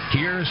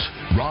 Here's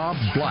Rob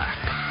Black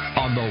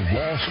on the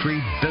Wall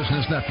Street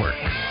Business Network.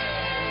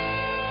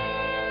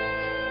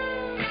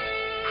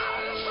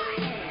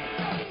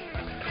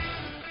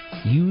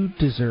 You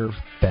deserve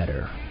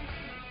better.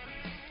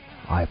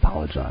 I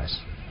apologize.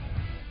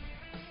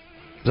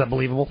 Is that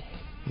believable?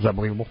 Is that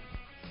believable?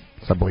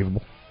 Is that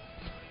believable?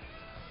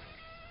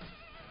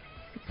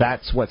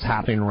 That's what's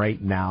happening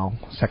right now.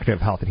 Secretary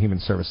of Health and Human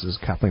Services,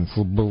 Kathleen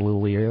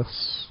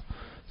Sebelius.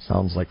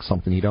 Sounds like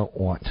something you don't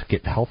want to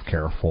get health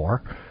care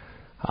for.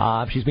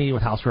 She's meeting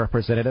with House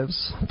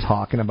representatives,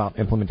 talking about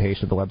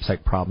implementation of the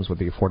website problems with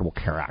the Affordable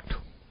Care Act.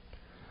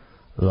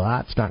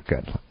 That's not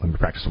good. Let me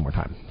practice one more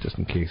time, just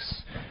in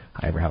case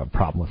I ever have a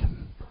problem with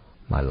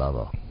my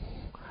lover.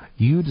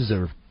 You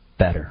deserve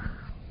better.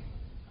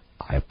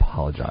 I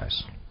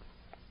apologize.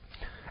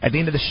 At the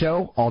end of the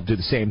show, I'll do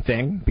the same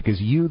thing, because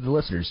you, the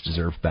listeners,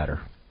 deserve better.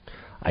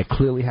 I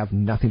clearly have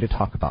nothing to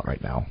talk about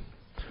right now.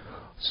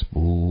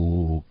 Spooky.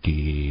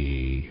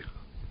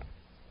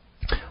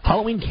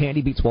 Halloween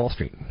candy beats Wall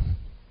Street.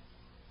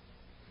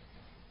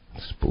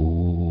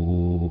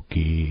 Spooky.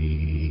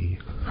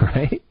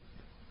 Right?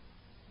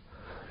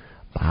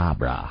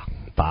 Barbara.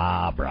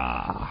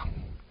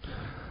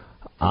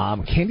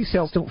 Candy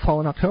sales don't fall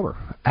in October,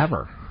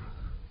 ever.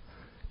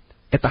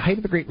 At the height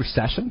of the Great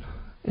Recession,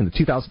 in the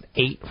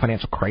 2008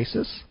 financial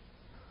crisis,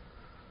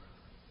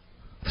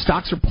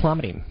 stocks are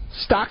plummeting.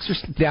 Stocks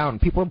are down.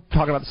 People are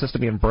talking about the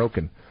system being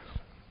broken.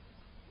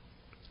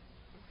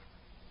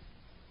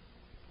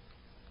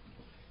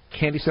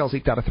 Candy sales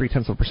eked out a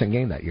 0.3%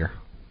 gain that year.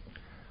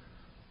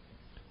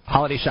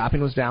 Holiday shopping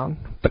was down,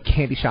 but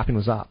candy shopping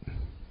was up.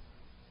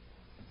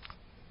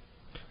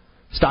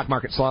 Stock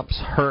market slumps,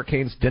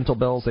 hurricanes, dental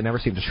bills, they never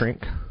seem to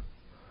shrink.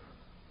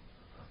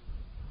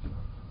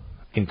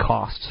 In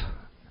cost,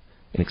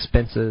 in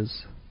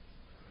expenses.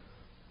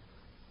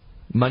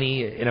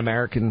 Money in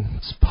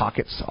Americans'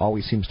 pockets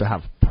always seems to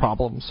have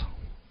problems.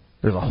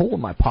 There's a hole in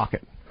my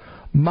pocket.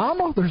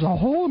 Mama, there's a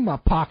hole in my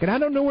pocket. I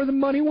don't know where the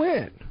money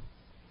went.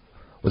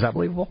 Was that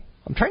believable?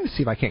 I'm trying to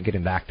see if I can't get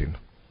into acting.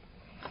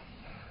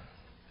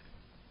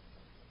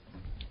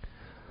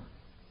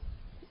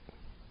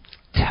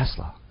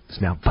 Tesla is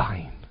now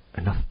buying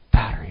enough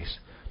batteries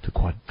to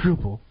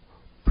quadruple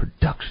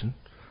production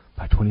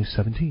by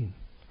 2017.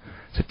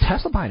 So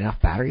Tesla buying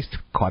enough batteries to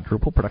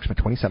quadruple production by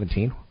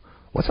 2017?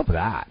 What's up with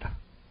that?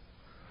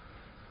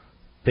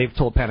 They've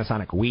told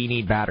Panasonic, we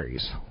need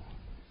batteries.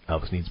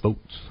 Elvis needs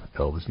boats.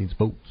 Elvis needs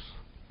boats.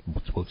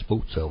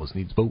 Boats. Elvis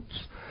needs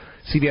boats.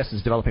 CBS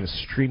is developing a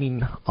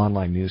streaming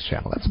online news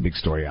channel. That's a big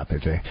story out there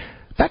today.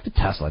 Back to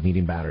Tesla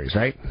needing batteries,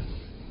 right?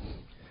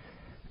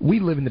 We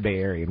live in the Bay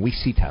Area and we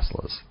see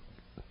Teslas.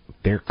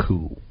 They're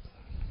cool.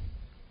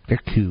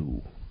 They're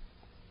cool.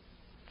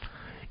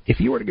 If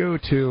you were to go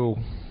to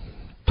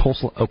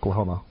Tulsa,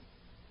 Oklahoma,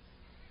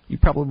 you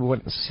probably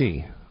wouldn't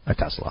see a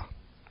Tesla.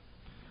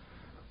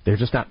 They're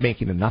just not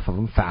making enough of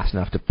them fast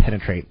enough to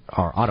penetrate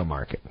our auto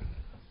market.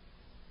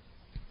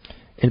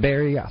 In the Bay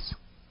Area, yes.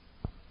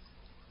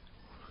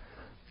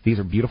 These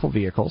are beautiful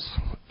vehicles,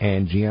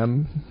 and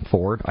GM,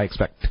 Ford, I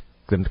expect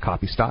them to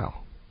copy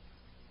style.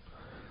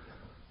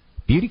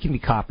 Beauty can be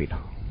copied.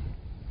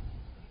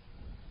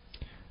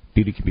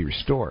 Beauty can be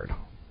restored.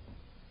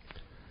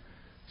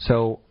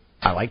 So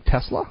I like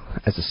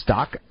Tesla. As a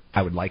stock,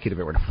 I would like it if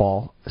it were to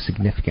fall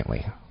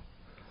significantly.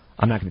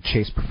 I'm not going to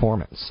chase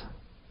performance.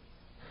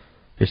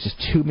 There's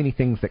just too many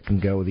things that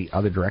can go the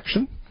other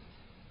direction.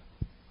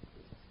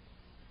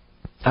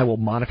 I will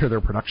monitor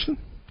their production.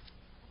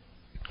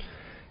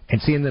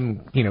 And seeing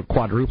them,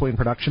 quadrupling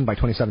production by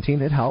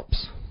 2017, it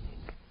helps.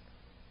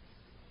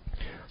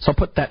 So I'll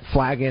put that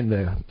flag in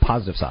the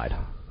positive side.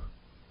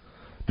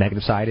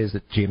 Negative side is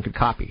that GM could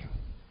copy.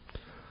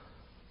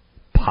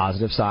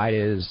 Positive side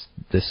is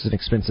this is an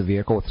expensive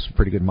vehicle with some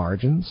pretty good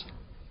margins.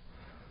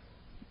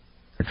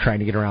 They're trying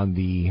to get around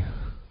the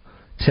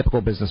typical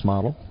business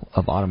model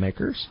of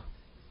automakers.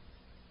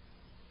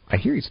 I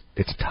hear it's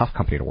a tough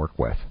company to work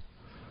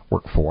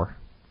for.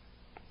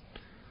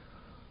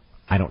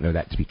 I don't know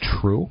that to be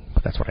true,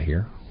 but that's what I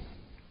hear.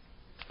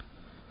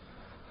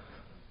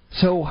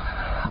 So,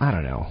 I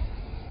don't know.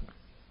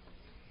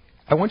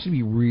 I want you to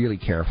be really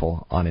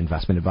careful on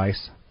investment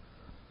advice.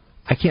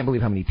 I can't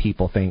believe how many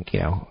people think,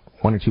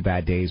 1 or 2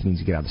 bad days means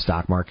you get out of the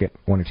stock market.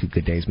 1 or 2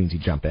 good days means you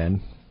jump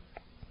in.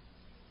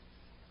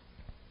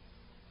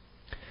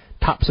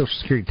 Top Social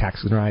Security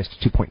tax is going to rise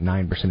to 2.9%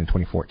 in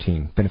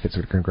 2014. Benefits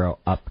are going to grow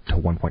up to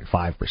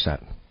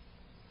 1.5%.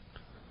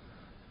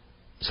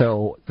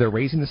 So they're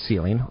raising the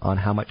ceiling on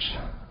how much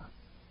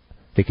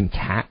they can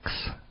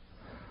tax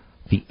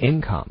the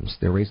incomes.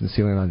 They're raising the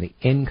ceiling on the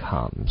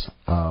incomes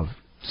of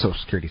Social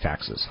Security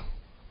taxes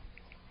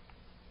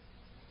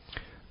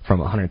from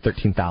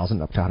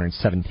 $113,000 up to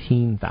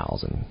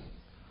 $117,000.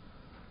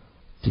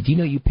 Did you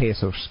know you pay a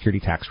Social Security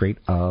tax rate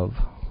of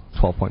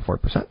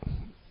 12.4%?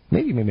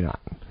 Maybe, maybe not.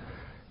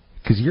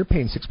 Because you're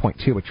paying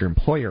 6.2%, but your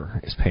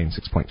employer is paying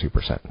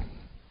 6.2%.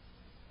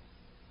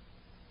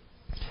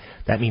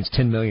 That means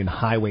 10 million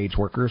high-wage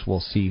workers will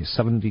see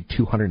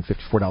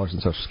 $7,254 in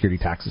Social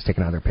Security taxes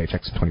taken out of their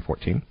paychecks in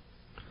 2014.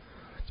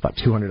 It's about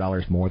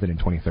 $200 more than in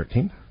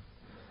 2013.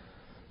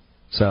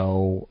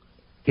 So,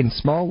 in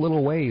small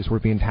little ways, we're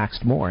being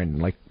taxed more.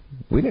 And,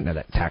 we didn't know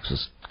that tax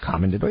was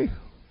common, did we?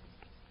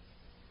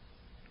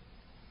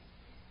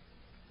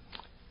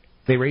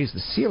 They raised the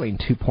ceiling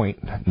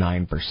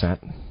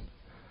 2.9%,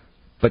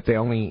 but they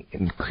only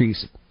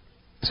increased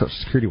Social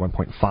Security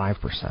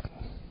 1.5%.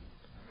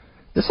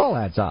 This all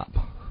adds up.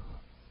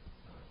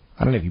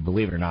 I don't know if you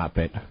believe it or not,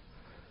 but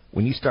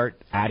when you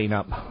start adding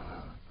up,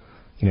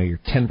 your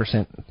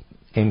 10%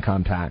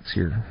 income tax,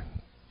 your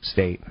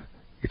state,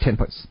 your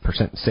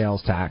 10%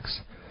 sales tax,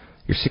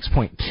 your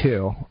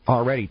 6.2,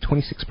 already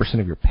 26%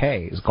 of your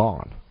pay is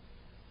gone.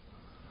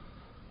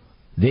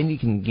 Then you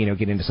can,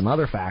 get into some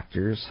other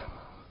factors,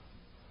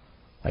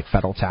 like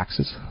federal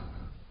taxes.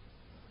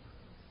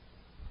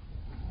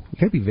 You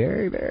got to be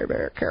very, very,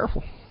 very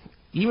careful.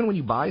 Even when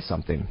you buy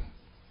something,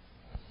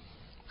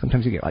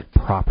 sometimes you get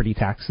property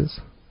taxes.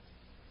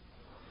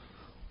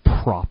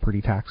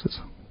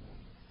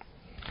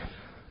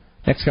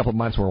 Next couple of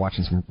months, we're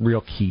watching some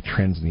real key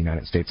trends in the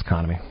United States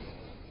economy.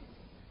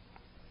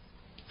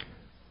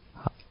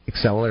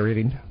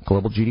 Accelerating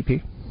global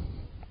GDP.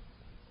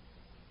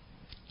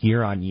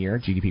 Year on year,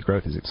 GDP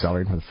growth is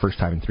accelerating for the first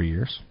time in 3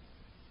 years.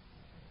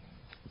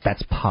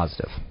 That's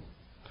positive.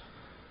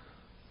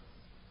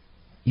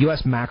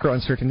 U.S. macro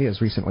uncertainty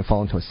has recently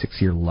fallen to a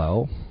 6-year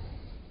low.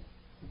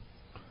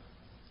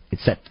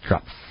 It's set to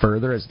drop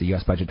further as the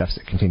U.S. budget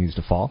deficit continues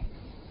to fall.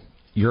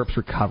 Europe's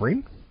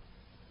recovering.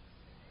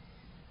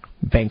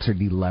 Banks are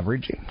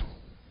deleveraging.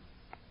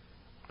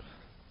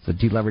 So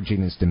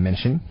deleveraging is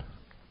diminishing.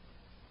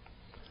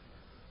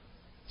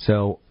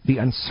 So the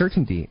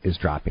uncertainty is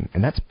dropping,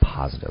 and that's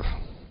positive.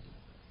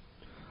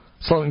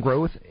 Slowing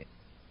growth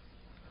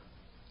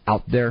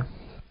out there.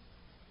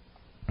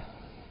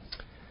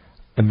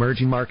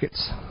 Emerging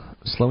markets.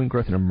 Slowing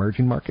growth in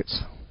emerging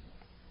markets.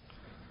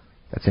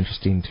 That's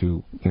interesting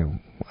to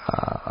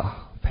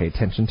pay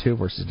attention to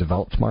versus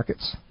developed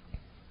markets.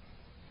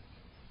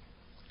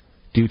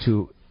 Due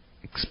to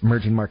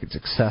emerging markets'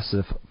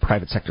 excessive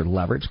private sector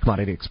leverage,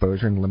 commodity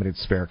exposure, and limited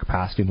spare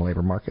capacity in the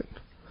labor market,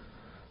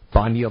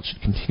 bond yields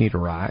should continue to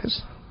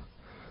rise.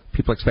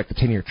 People expect the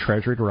 10-year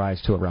Treasury to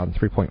rise to around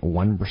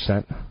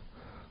 3.1%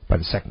 by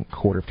the second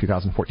quarter of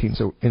 2014.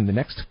 So in the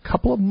next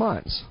couple of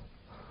months,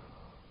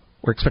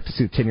 we're expected to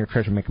see the 10-year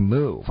Treasury make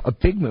a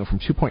big move from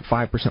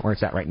 2.5% where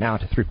it's at right now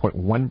to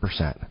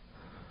 3.1%.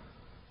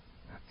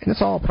 And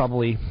it's all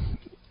probably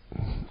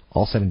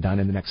all said and done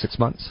in the next 6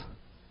 months.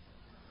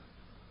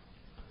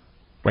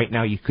 Right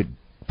now you could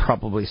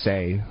probably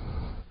say,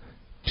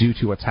 due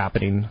to what's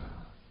happening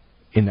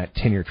in that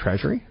 10-year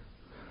Treasury,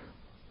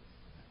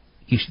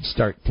 you should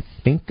start to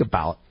think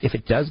about, if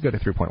it does go to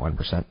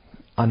 3.1%,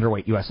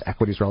 underweight U.S.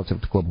 equities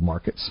relative to global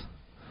markets.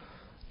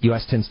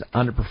 U.S. tends to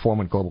underperform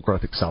when global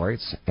growth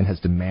accelerates and has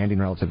demanding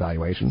relative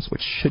valuations,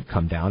 which should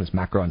come down as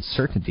macro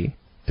uncertainty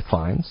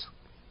declines.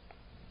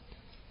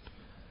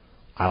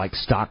 I like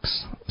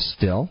stocks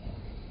still.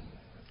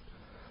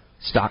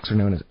 Stocks are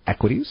known as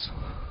equities.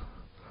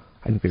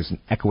 I think there's an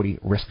equity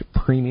risk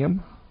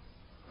premium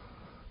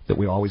that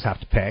we always have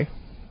to pay.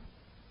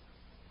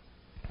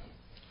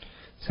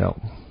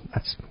 So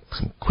that's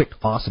some quick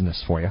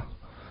awesomeness for you.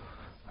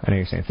 I know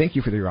you're saying, thank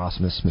you for your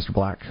awesomeness, Mr.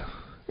 Black.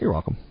 You're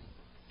welcome.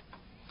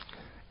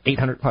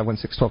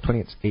 800-516-1220.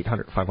 It's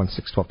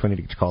 800-516-1220 to get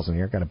your calls in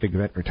here. Got a big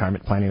event,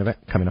 retirement planning event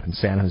coming up in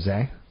San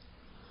Jose.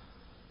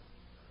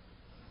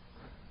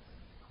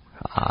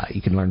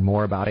 You can learn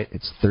more about it.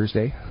 It's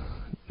Thursday,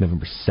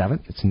 November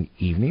 7th. It's in the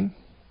evening.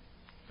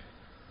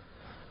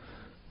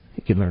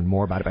 You can learn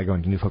more about it by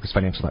going to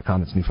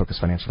newfocusfinancial.com. It's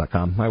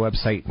newfocusfinancial.com. My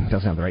website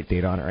doesn't have the right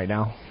date on it right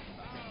now.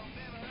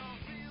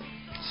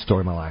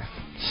 Story of my life.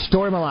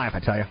 Story of my life, I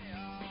tell you.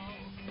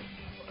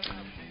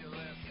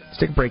 Let's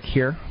take a break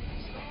here.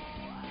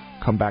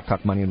 Come back,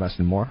 talk money, invest,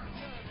 and more.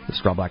 This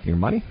is Rob Black and Your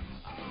Money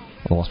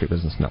on the Wall Street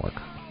Business Network.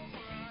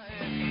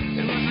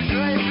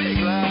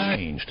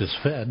 Changed as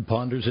Fed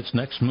ponders its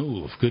next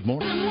move. Good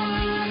morning.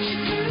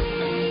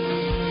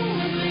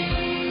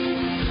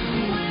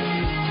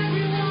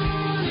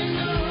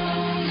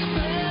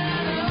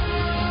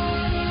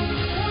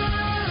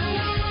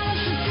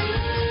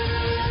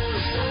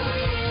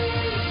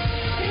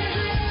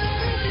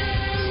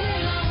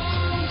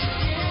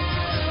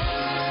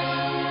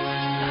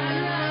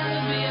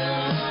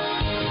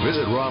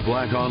 Visit Rob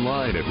Black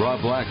online at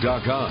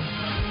robblack.com.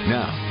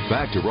 Now,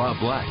 back to Rob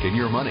Black and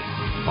Your Money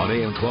on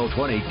AM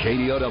 1220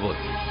 KDOW.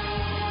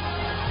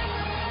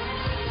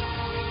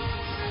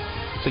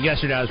 So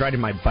yesterday I was riding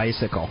my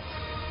bicycle.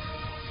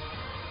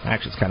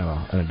 Actually, it's kind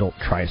of an adult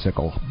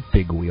tricycle,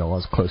 big wheel. I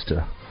was close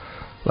to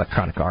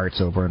Electronic Arts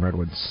over in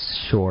Redwood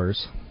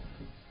Shores.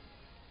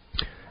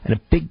 And a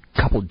big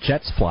couple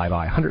jets fly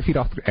by, 100 feet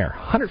off the air,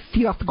 100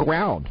 feet off the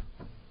ground.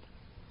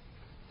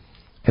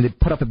 And they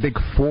put up a big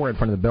 4 in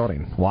front of the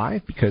building.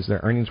 Why? Because their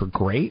earnings were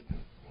great.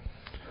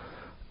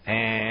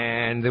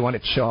 And they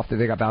wanted to show off that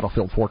they got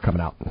Battlefield 4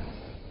 coming out.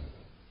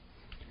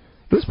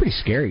 It was pretty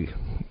scary.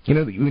 You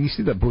know, when you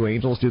see the Blue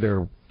Angels do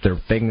their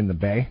thing in the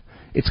bay,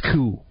 it's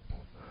cool.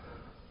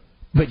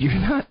 But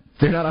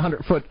they're not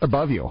 100 foot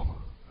above you.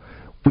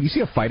 When you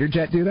see a fighter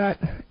jet do that,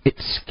 it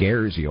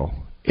scares you.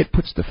 It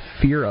puts the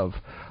fear of,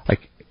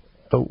 like,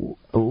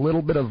 a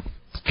little bit of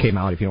came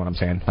out, if you know what I'm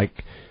saying.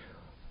 Like,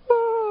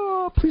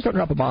 please don't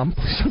drop a bomb.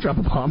 Please don't drop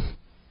a bomb.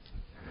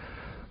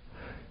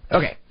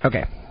 Okay.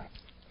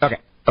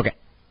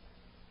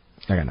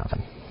 I got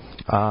nothing.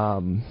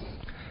 Going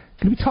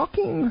to be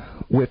talking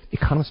with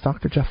economist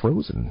Dr. Jeff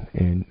Rosen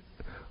in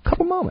a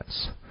couple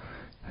moments.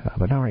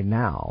 But not right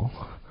now.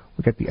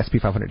 We got the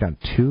SP 500 down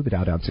 2, the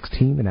Dow down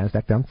 16, the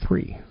NASDAQ down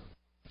 3.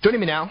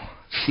 Joining me now,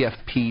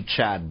 CFP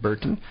Chad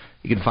Burton.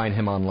 You can find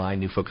him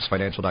online,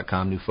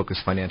 newfocusfinancial.com,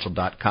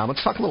 newfocusfinancial.com.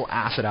 Let's talk a little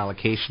asset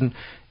allocation.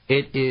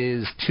 It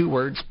is 2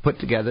 words put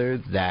together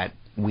that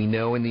we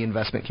know in the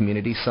investment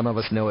community. Some of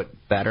us know it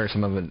better,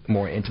 some of it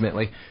more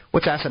intimately.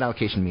 What's asset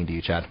allocation mean to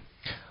you, Chad?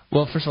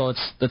 Well, first of all,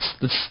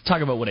 let's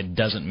talk about what it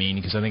doesn't mean,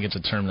 because I think it's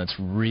a term that's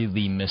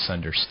really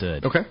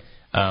misunderstood. Okay.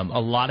 A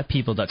lot of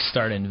people that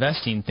start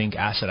investing think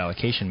asset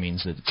allocation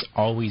means that it's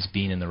always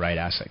being in the right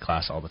asset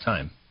class all the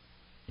time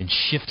and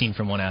shifting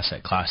from one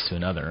asset class to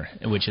another,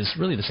 which is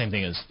really the same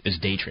thing as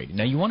day trading.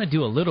 Now, you want to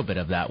do a little bit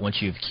of that once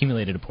you've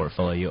accumulated a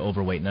portfolio,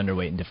 overweight and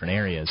underweight in different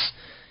areas,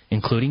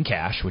 including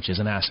cash, which is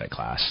an asset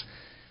class.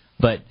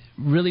 But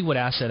really what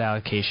asset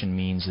allocation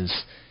means is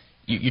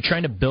you're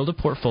trying to build a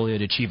portfolio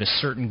to achieve a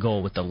certain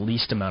goal with the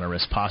least amount of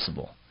risk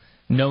possible,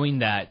 knowing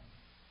that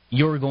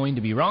you're going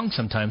to be wrong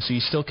sometimes, so you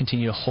still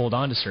continue to hold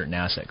on to certain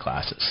asset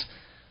classes,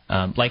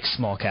 like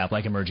small cap,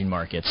 like emerging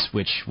markets,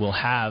 which will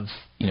have,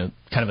 kind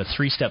of a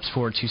 3 steps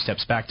forward, 2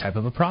 steps back type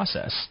of a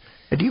process.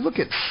 And do you look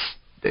at,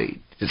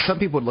 some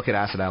people would look at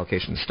asset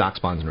allocation, stocks,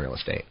 bonds, and real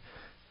estate.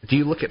 Do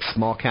you look at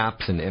small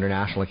caps and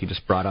international, like you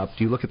just brought up?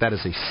 Do you look at that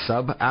as a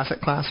sub-asset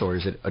class, or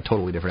is it a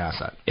totally different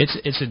asset?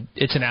 It's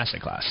an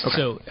asset class. Okay.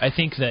 So I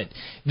think that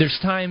there's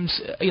times,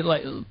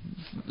 like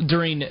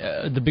during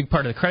the big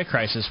part of the credit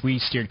crisis, we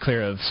steered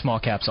clear of small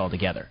caps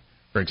altogether,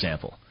 for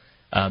example,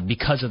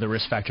 because of the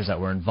risk factors that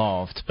were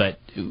involved. But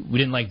we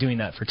didn't like doing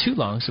that for too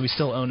long, so we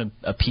still own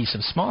a piece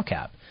of small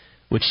cap,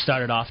 which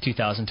started off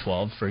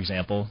 2012, for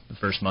example, the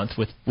first month,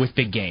 with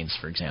big gains,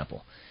 for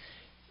example.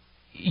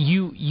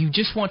 You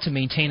just want to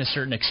maintain a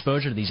certain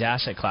exposure to these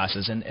asset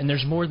classes, and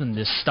there's more than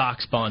just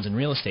stocks, bonds, and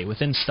real estate.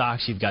 Within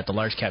stocks, you've got the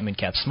large cap, mid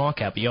cap, small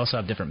cap, but you also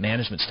have different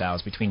management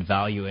styles between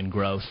value and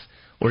growth,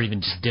 or even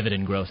just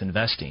dividend growth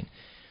investing.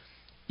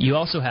 You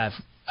also have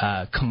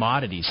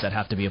commodities that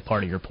have to be a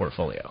part of your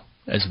portfolio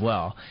as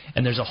well,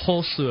 and there's a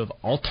whole slew of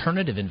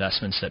alternative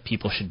investments that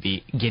people should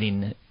be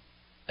getting,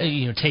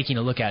 taking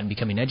a look at and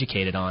becoming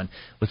educated on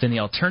within the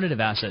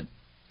alternative asset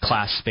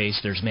class space.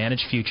 There's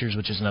managed futures,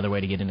 which is another way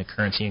to get into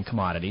currency and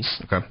commodities.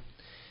 Okay.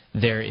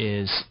 There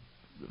is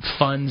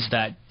funds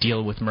that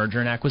deal with merger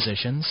and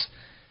acquisitions.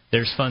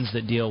 There's funds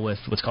that deal with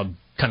what's called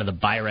kind of the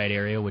buy right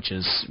area, which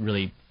is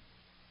really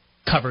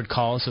covered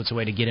calls, so it's a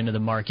way to get into the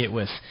market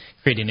with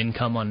creating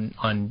income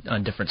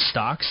on different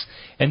stocks.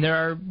 And there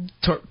are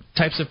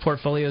types of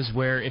portfolios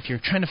where if you're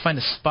trying to find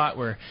a spot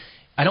where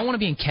I don't want to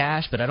be in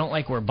cash, but I don't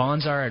like where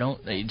bonds are.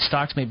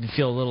 Stocks maybe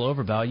feel a little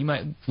overvalued. You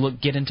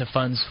might get into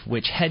funds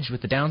which hedge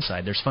with the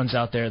downside. There's funds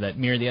out there that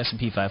mirror the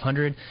S&P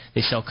 500.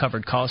 They sell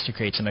covered calls to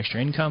create some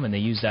extra income, and they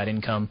use that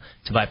income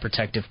to buy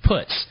protective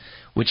puts,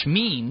 which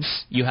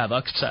means you have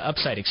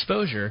upside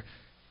exposure,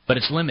 but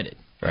it's limited.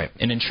 Right.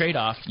 And in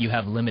trade-off, you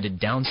have limited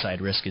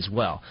downside risk as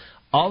well.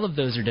 All of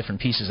those are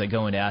different pieces that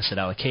go into asset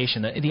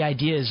allocation. The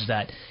idea is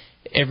that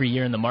every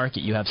year in the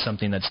market you have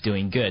something that's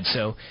doing good.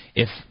 So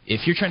if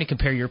you're trying to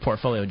compare your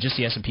portfolio, just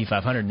the S&P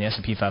 500, and the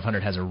S&P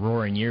 500 has a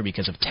roaring year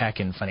because of tech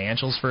and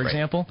financials, for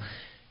example,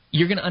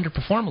 you're going to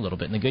underperform a little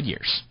bit in the good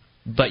years.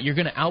 But you're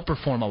going to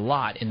outperform a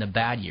lot in the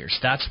bad years.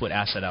 That's what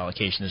asset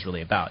allocation is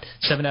really about.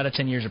 7 out of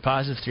 10 years are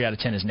positive, 3 out of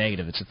 10 is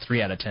negative. It's a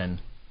 3 out of 10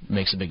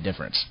 makes a big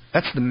difference.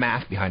 That's the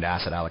math behind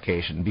asset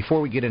allocation.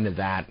 Before we get into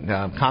that,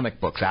 comic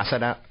books,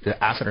 asset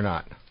or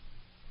not?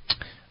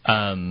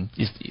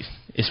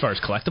 As far as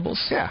collectibles?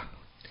 Yeah.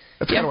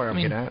 That's kind of where I'm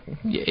getting at.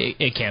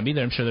 It can be.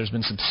 I'm sure there's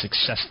been some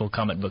successful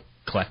comic book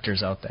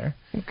collectors out there.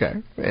 Okay.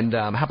 And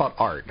how about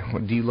art?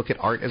 Do you look at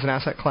art as an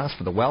asset class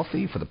for the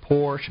wealthy, for the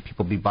poor? Should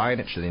people be buying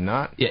it? Should they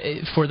not? Yeah,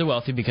 for the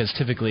wealthy, because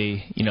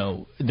typically,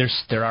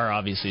 there are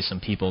obviously some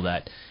people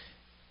that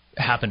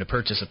happened to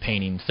purchase a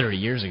painting 30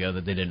 years ago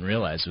that they didn't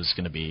realize was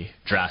going to be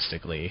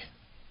drastically.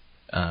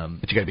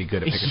 But you got to be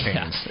good at picking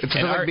paintings. It's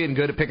just like being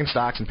good at picking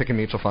stocks and picking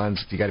mutual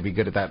funds. You got to be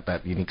good at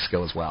that unique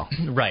skill as well.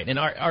 Right, and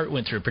art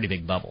went through a pretty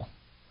big bubble.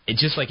 It's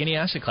just like any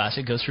asset class,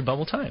 it goes through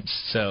bubble times.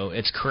 So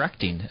it's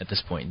correcting at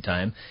this point in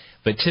time.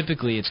 But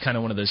typically, it's kind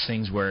of one of those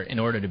things where in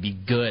order to be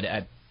good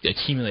at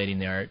accumulating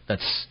the art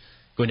that's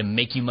going to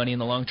make you money in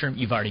the long term,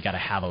 you've already got to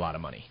have a lot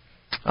of money.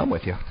 I'm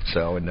with you.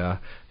 So, and the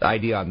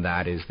idea on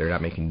that is they're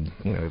not making,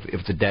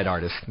 if it's a dead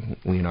artist,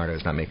 Leonardo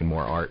is not making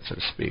more art, so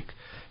to speak.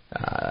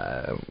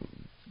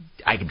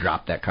 I could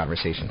drop that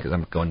conversation because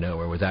I'm going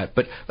nowhere with that.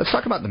 But let's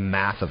talk about the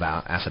math of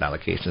asset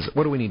allocations.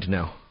 What do we need to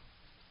know?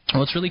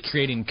 Well, it's really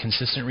creating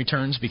consistent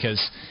returns because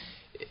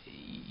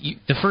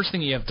the first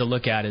thing you have to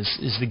look at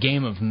is the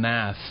game of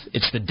math.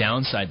 It's the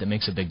downside that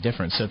makes a big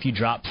difference. So if you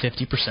drop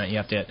 50%, you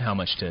have to hit how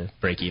much to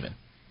break even?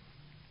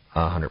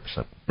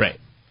 100%. Right.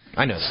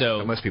 I know that,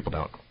 but most people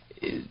don't.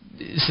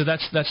 So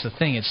that's the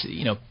thing. It's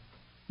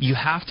you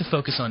have to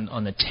focus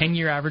on the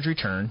 10-year average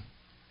return.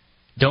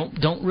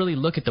 Don't really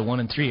look at the 1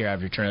 and 3 year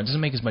average return. It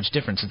doesn't make as much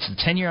difference. It's the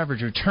 10-year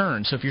average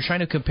return. So if you're trying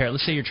to compare,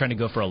 let's say you're trying to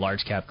go for a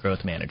large cap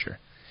growth manager,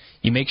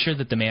 you make sure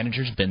that the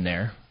manager's been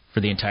there for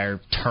the entire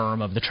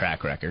term of the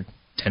track record,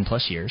 10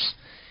 plus years.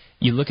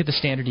 You look at the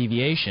standard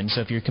deviation.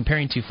 So if you're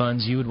comparing two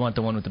funds, you would want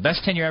the one with the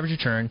best 10-year average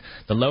return,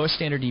 the lowest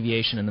standard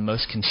deviation, and the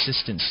most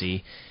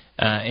consistency,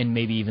 and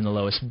maybe even the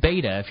lowest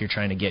beta if you're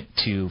trying to get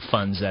to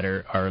funds that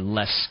are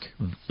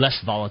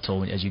less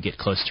volatile as you get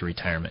close to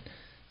retirement.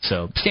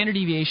 So standard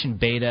deviation,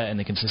 beta, and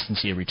the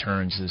consistency of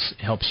returns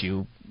helps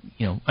you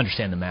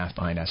understand the math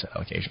behind asset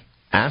allocation.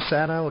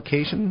 Asset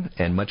allocation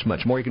and much,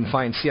 much more. You can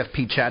find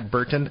CFP Chad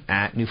Burton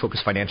at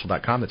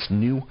newfocusfinancial.com. It's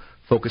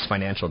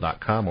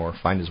newfocusfinancial.com, or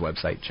find his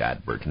website,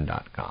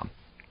 chadburton.com.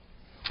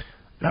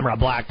 And I'm Rob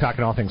Black,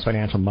 talking all things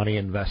financial, money,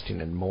 investing,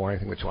 and more.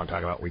 Anything that you want to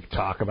talk about, we can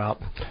talk about.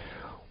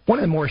 One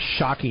of the more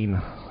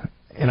shocking,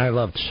 and I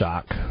loved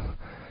shock,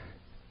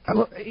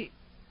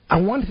 I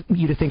want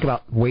you to think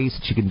about ways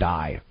that you can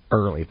die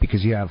early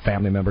because you have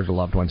family members or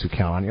loved ones who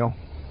count on you.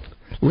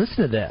 Listen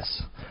to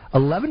this.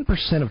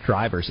 11% of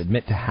drivers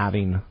admit to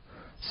having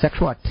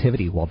sexual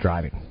activity while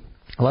driving.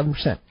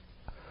 11%.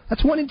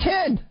 That's 1 in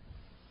 10.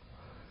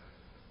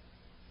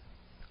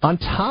 On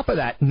top of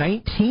that,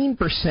 19%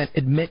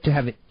 admit to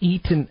having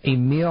eaten a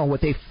meal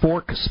with a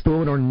fork,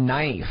 spoon, or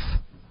knife.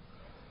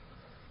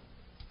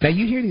 Now,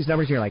 you hear these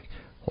numbers and you're like,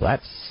 well,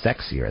 that's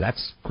sexy, or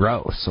that's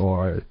gross,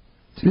 or,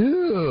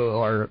 ew,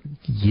 or,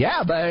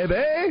 yeah,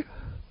 baby.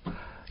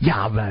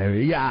 Yeah,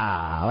 baby,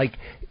 yeah. Like,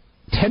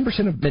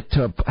 10% admit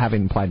to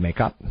having applied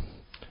makeup.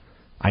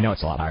 I know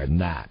it's a lot higher than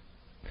that.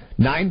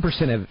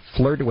 9% have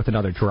flirted with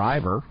another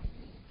driver.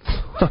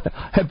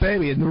 Hey,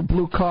 baby, in the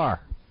blue car.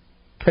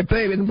 Hey,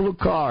 baby, in the blue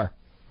car.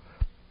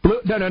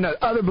 No,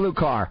 other blue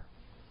car.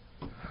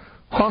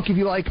 Honk if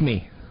you like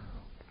me.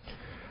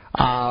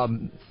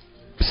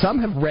 Some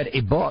have read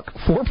a book.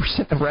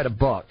 4% have read a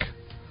book.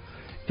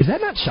 Is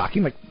that not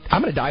shocking? Like,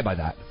 I'm going to die by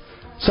that.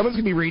 Someone's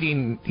going to be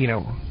reading,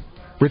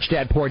 Rich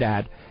Dad, Poor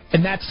Dad,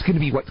 and that's going to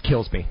be what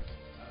kills me.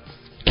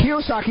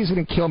 Kiyosaki's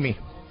going to kill me.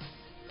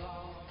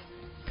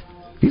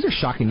 These are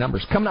shocking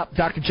numbers. Coming up,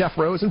 Dr. Jeff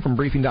Rosen from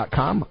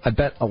Briefing.com. I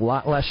bet a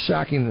lot less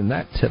shocking than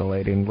that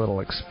titillating little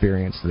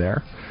experience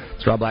there.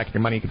 It's Rob Black and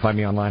Your Money. You can find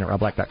me online at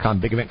robblack.com.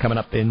 Big event coming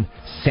up in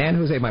San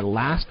Jose, my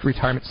last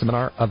retirement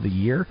seminar of the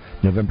year,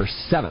 November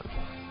 7th.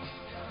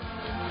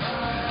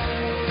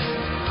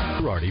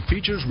 Girardi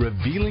features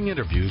revealing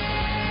interviews.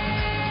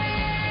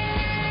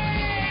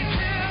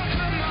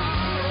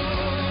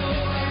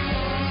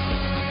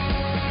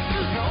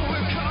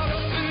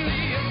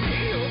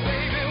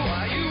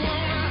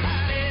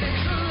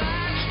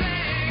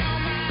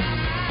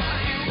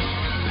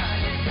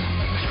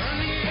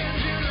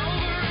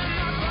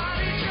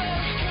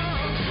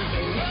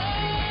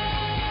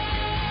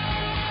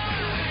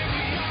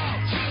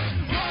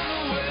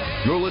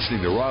 You're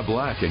listening to Rob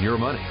Black and Your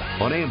Money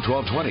on AM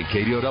 1220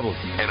 KDOW,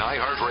 an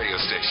iHeart radio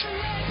station.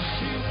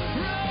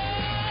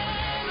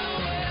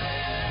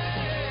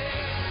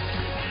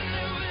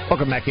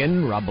 Welcome back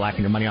in. Rob Black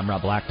and Your Money. I'm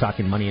Rob Black,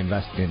 talking money,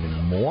 investing,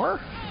 and more.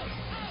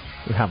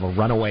 We have a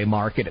runaway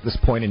market at this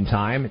point in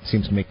time. It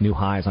seems to make new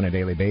highs on a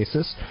daily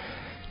basis,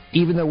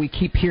 even though we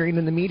keep hearing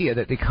in the media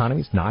that the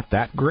economy's not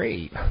that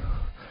great.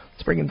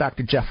 Let's bring in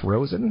Dr. Jeff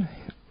Rosen,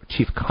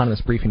 Chief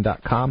Economist,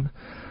 Briefing.com.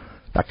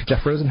 Dr.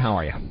 Jeff Rosen, how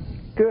are you?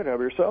 Good. How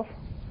about yourself?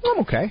 I'm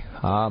okay.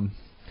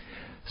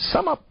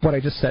 Sum up what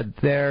I just said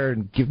there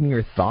and give me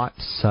your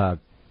thoughts.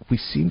 We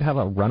seem to have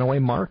a runaway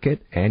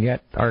market, and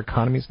yet our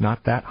economy's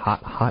not that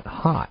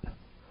hot.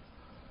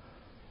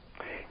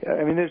 Yeah,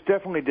 I mean, there's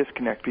definitely a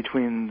disconnect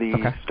between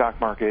the stock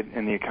market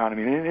and the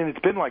economy, and it's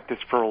been like this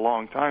for a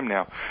long time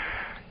now.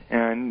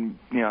 And,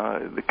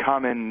 the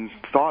common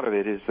thought of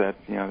it is that,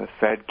 the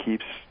Fed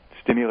keeps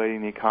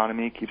stimulating the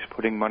economy, keeps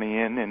putting money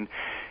in, and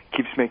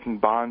keeps making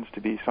bonds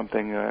to be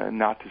something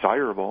not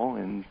desirable,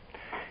 and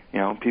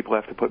people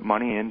have to put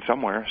money in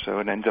somewhere, so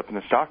it ends up in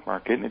the stock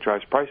market and it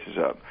drives prices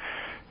up.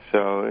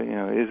 So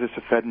is this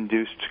a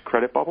Fed-induced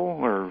credit bubble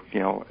or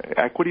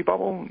equity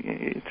bubble?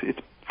 It's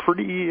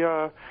pretty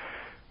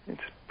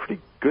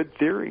good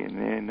theory,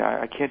 and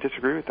I can't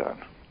disagree with that.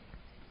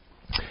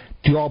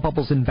 Do all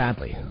bubbles end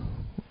badly?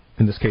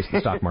 In this case,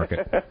 the stock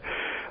market.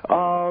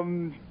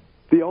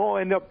 They all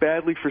end up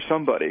badly for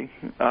somebody.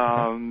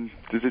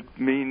 Does it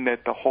mean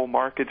that the whole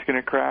market's going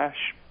to crash?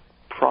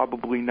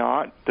 Probably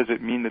not. Does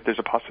it mean that there's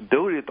a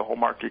possibility that the whole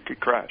market could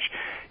crash?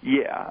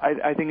 Yeah,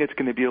 I think it's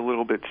going to be a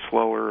little bit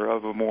slower,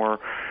 of a more,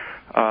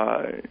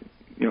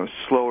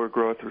 slower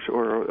growth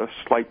or a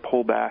slight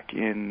pullback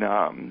in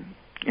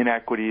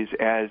equities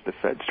as the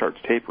Fed starts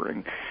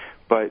tapering.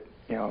 But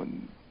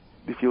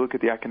if you look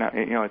at the at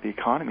the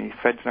economy,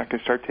 Fed's not going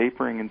to start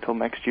tapering until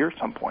next year at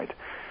some point.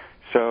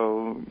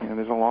 So,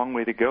 there's a long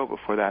way to go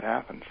before that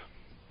happens.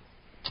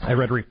 I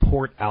read a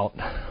report out,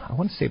 I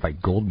want to say by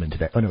Goldman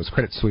today, it was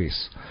Credit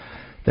Suisse,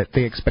 that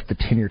they expect the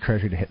 10-year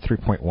Treasury to hit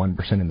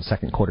 3.1% in the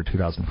second quarter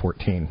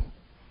 2014.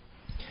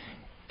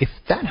 If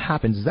that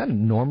happens, is that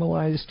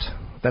normalized?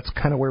 That's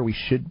kind of where we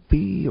should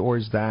be? Or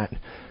is that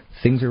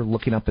things are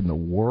looking up in the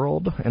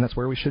world and that's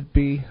where we should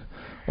be?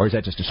 Or is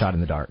that just a shot in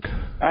the dark?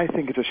 I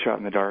think it's a shot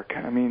in the dark.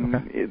 I mean,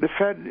 the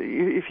Fed,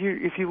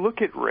 if you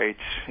look at rates,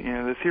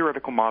 the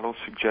theoretical models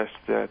suggest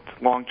that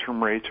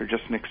long-term rates are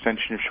just an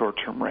extension of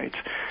short-term rates.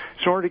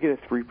 So in order to get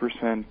a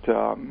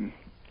 3%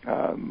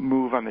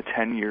 move on the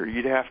 10-year,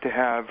 you'd have to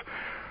have,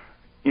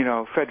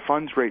 Fed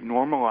funds rate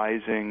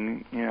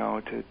normalizing,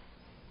 to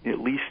at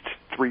least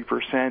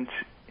 3%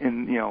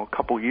 in, a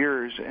couple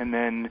years, and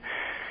then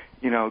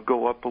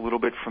go up a little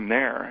bit from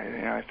there.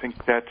 And I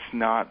think that's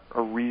not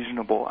a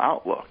reasonable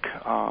outlook,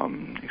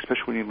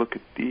 especially when you look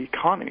at the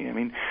economy. I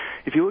mean,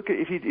 if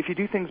you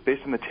do things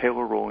based on the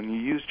Taylor rule and you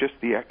use just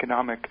the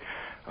economic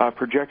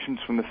projections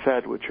from the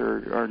Fed, which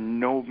are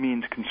no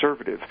means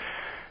conservative,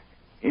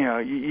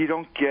 you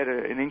don't get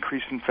an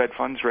increase in Fed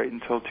funds rate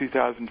until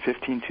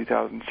 2015,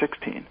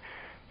 2016.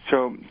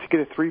 So to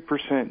get a 3%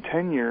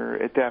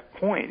 10-year at that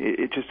point,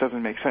 it just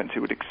doesn't make sense.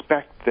 You would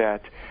expect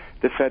that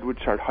the Fed would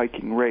start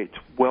hiking rates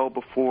well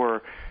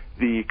before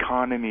the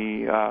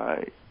economy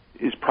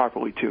is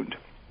properly tuned.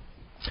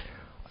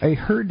 I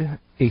heard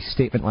a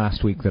statement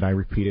last week that I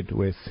repeated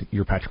with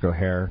your Patrick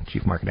O'Hare,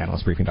 Chief Market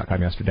Analyst,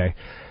 Briefing.com yesterday,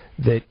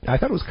 that I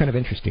thought was kind of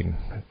interesting.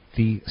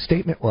 The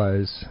statement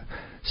was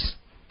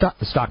the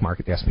stock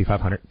market, the S&P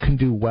 500, can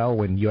do well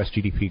when U.S.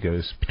 GDP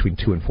goes between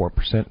 2 and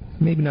 4%,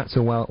 maybe not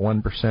so well at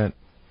 1%,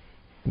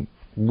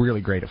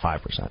 really great at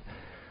 5%.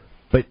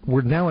 But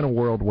we're now in a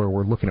world where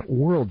we're looking at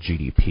world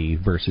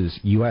GDP versus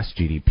U.S.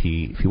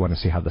 GDP if you want to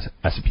see how the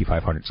S&P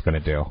 500 is going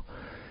to do.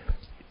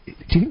 Do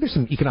you think there's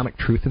some economic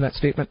truth in that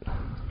statement?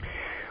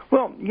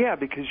 Well, yeah,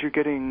 because you're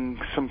getting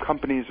some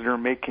companies that are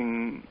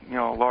making, a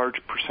large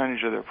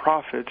percentage of their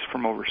profits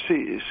from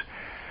overseas.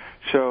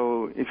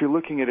 So if you're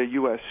looking at a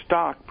U.S.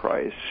 stock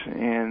price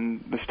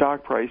and the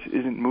stock price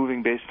isn't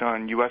moving based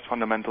on U.S.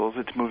 fundamentals,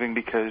 it's moving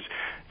because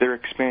they're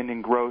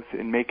expanding growth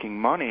and making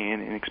money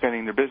and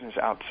expanding their business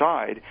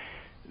outside,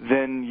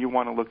 then you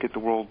want to look at the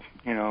world,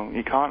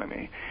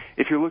 economy.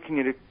 If you're looking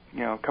at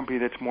a, company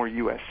that's more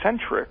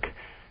U.S.-centric,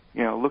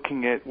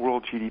 looking at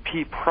world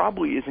GDP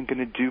probably isn't going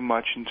to do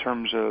much in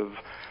terms of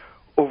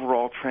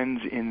overall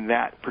trends in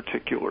that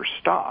particular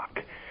stock.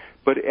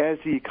 But as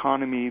the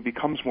economy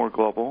becomes more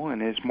global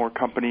and as more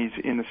companies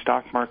in the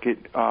stock market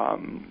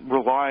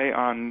rely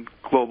on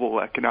global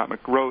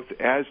economic growth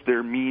as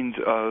their means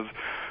of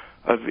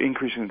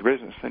increasing their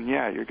business, then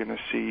yeah, you're going to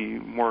see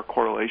more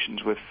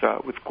correlations with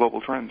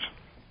global trends.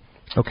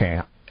 Okay.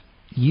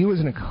 You as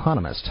an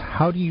economist,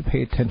 how do you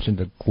pay attention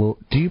to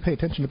do you pay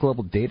attention to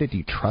global data? Do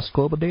you trust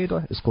global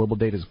data? Is global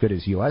data as good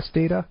as U.S.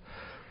 data?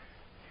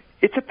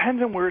 It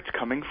depends on where it's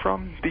coming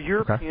from. The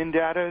European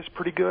data is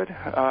pretty good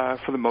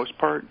for the most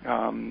part.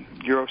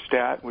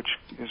 Eurostat, which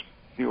is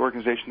the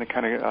organization that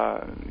kind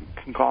of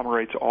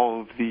conglomerates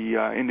all of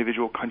the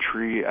individual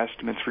country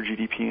estimates for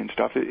GDP and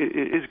stuff,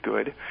 it is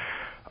good.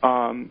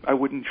 I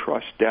wouldn't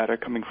trust data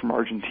coming from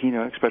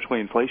Argentina, especially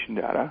inflation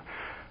data.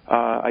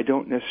 I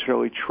don't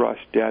necessarily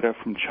trust data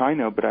from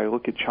China, but I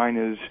look at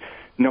China's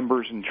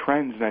numbers and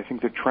trends, and I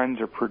think the trends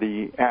are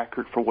pretty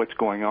accurate for what's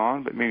going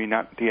on, but maybe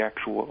not the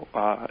actual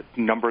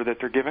number that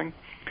they're giving.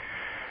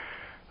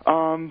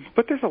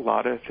 But there's a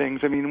lot of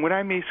things. I mean, when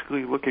I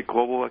basically look at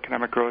global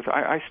economic growth,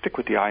 I stick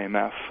with the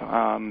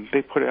IMF.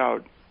 They put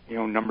out,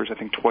 numbers, I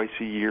think, twice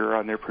a year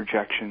on their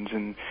projections,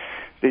 and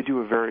they do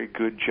a very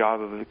good job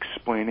of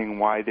explaining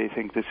why they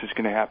think this is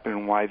going to happen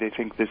and why they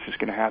think this is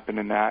going to happen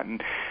and that.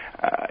 And,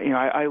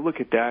 I look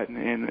at that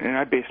and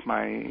I base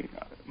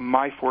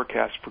my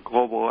forecast for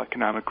global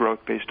economic growth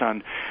based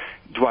on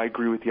do I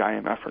agree with the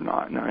IMF or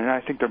not. And I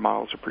think their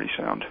models are pretty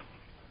sound.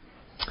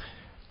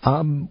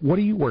 What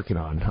are you working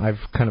on? I've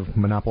kind of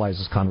monopolized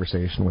this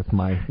conversation with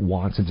my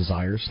wants and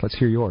desires. Let's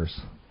hear yours.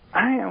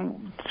 I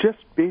am just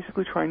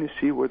basically trying to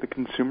see where the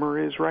consumer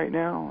is right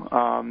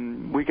now.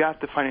 We got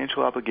the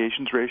financial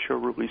obligations ratio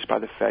released by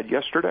the Fed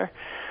yesterday.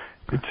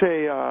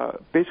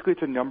 It's basically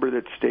it's a number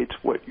that states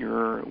what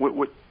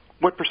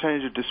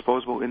percentage of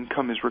disposable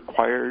income is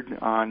required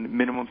on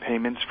minimum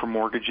payments for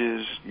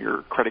mortgages,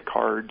 your credit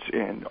cards,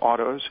 and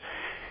autos.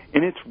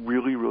 And it's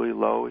really, really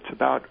low. It's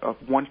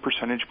about 1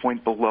 percentage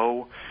point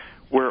below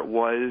where it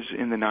was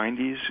in the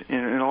 90s.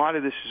 And a lot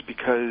of this is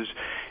because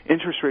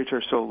interest rates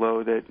are so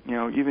low that,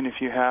 even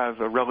if you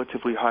have a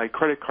relatively high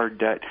credit card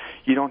debt,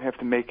 you don't have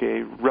to make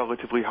a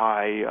relatively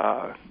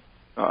high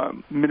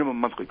minimum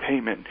monthly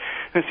payment.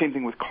 And the same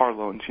thing with car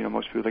loans.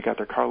 Most people that got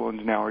their car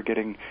loans now are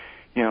getting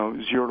 0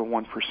 to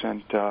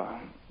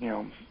 1%,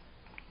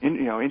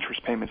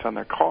 interest payments on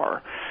their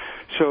car.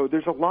 So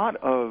there's a lot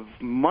of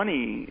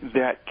money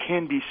that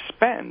can be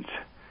spent,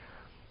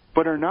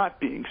 but are not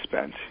being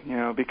spent,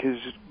 because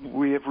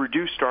we have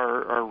reduced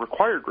our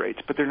required rates,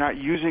 but they're not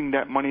using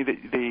that money that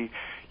they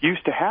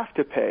used to have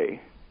to pay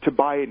to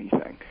buy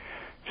anything.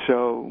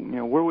 So,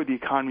 where would the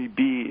economy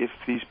be if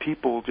these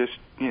people just,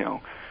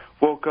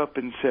 woke up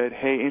and said,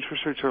 hey,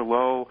 interest rates are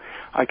low,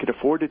 I could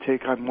afford to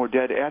take on more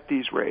debt at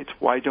these rates,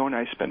 why don't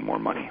I spend more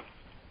money?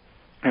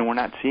 And we're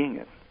not seeing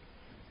it.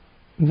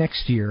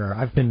 Next year,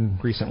 I've been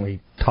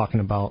recently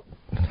talking about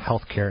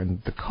healthcare and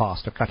the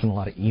cost. I've gotten a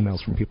lot of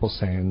emails from people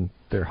saying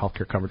their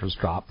healthcare coverage was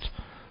dropped.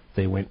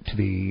 They went to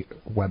the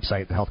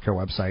website, the healthcare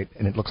website,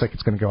 and it looks like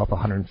it's going to go up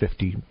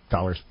 $150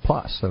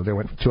 plus. So they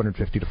went from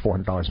 $250 to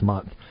 $400 a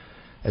month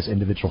as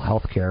individual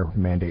healthcare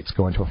mandates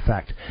go into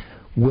effect.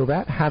 Will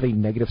that have a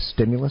negative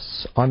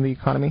stimulus on the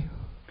economy,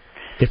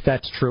 if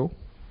that's true?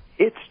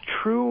 It's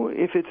true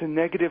if it's a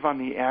negative on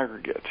the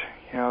aggregate.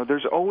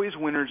 There's always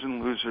winners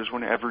and losers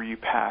whenever you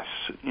pass,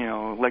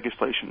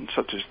 legislation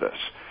such as this.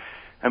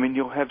 I mean,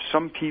 you'll have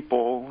some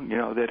people,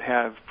 that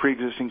have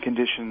pre-existing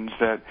conditions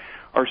that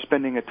are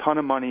spending a ton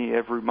of money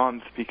every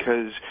month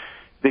because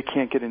they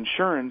can't get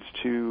insurance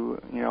to,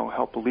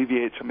 help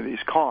alleviate some of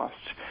these costs.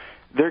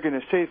 They're going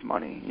to save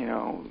money.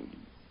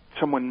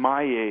 Someone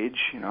my age,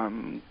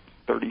 I'm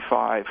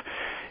 35,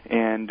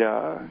 and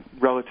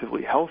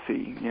relatively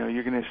healthy,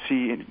 you're going to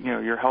see,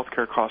 your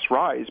healthcare costs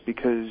rise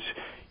because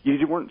you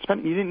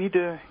didn't need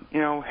to,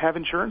 have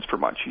insurance for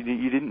much. You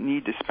didn't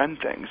need to spend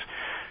things.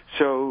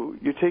 So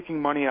you're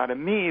taking money out of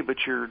me, but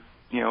you're,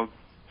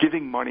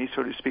 giving money,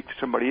 so to speak, to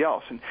somebody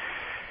else. And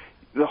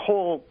the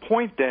whole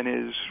point then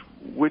is,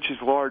 which is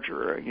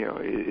larger?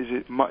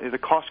 Is the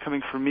cost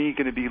coming for me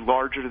going to be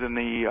larger than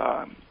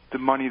the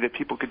money that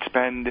people could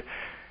spend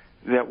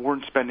that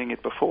weren't spending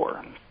it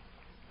before?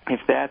 If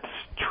that's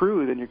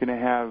true, then you're going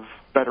to have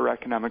better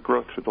economic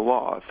growth through the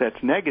law. If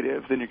that's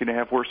negative, then you're going to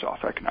have worse off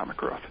economic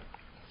growth.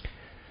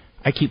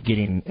 I keep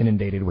getting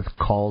inundated with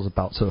calls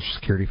about Social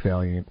Security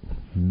failing,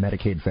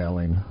 Medicaid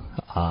failing,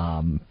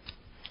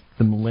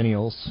 the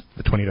millennials,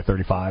 the 20 to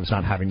 35s,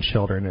 not having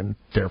children, and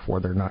therefore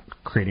they're not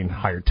creating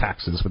higher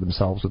taxes for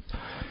themselves with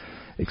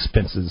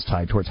expenses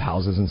tied towards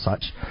houses and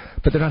such.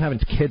 But they're not having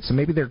kids, so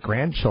maybe their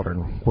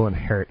grandchildren will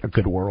inherit a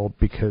good world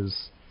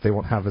because they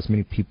won't have as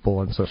many people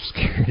on Social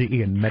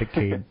Security and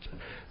Medicaid.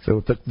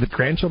 So the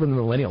grandchildren and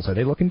the millennials, are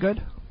they looking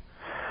good?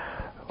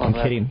 I'm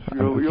kidding.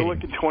 You're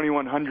looking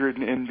 2100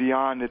 and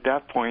beyond at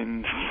that point.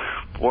 And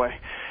boy,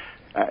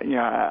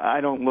 I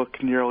don't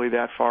look nearly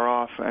that far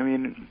off. I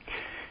mean,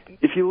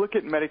 if you look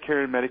at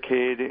Medicare and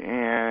Medicaid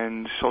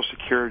and Social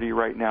Security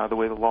right now, the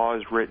way the law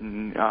is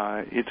written,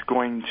 it's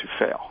going to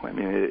fail. I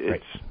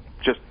mean,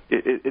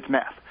 it's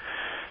math.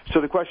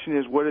 So the question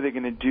is, what are they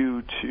going to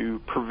do to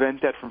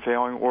prevent that from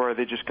failing, or are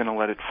they just going to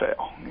let it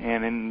fail?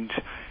 And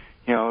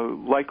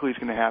likely it's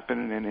going to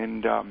happen.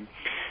 And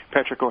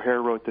Patrick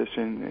O'Hare wrote this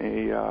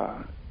in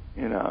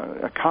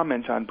a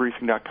comment on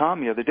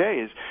Briefing.com the other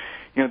day. Is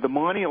the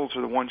millennials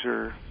are the ones who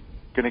are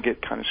going to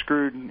get kind of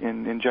screwed,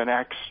 and Gen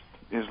X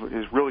is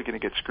really going to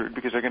get screwed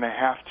because they're going to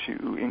have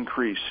to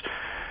increase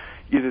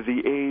either the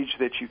age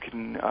that you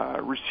can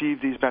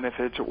receive these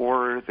benefits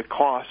or the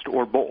cost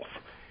or both.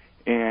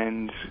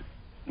 And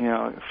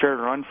fair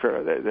or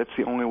unfair, that's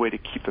the only way to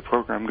keep the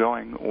program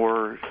going,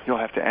 or you'll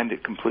have to end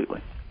it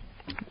completely.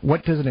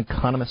 What does an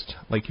economist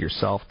like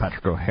yourself,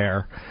 Patrick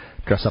O'Hare,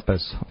 dress up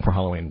as for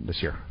Halloween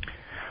this year?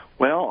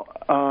 Well,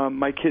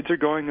 my kids are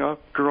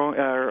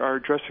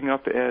dressing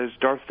up as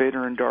Darth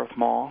Vader and Darth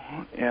Maul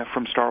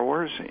from Star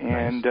Wars,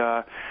 and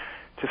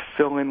to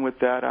fill in with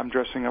that, I'm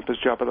dressing up as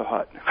Jabba the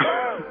Hutt.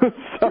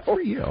 Good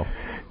for you.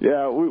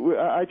 Yeah,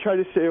 I try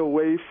to stay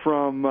away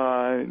from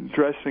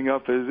dressing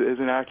up as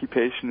an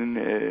occupation, and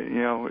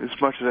as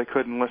much as I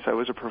could, unless I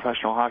was a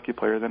professional hockey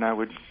player. Then I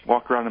would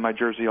walk around in my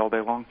jersey all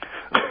day long.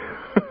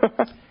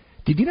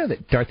 Did you know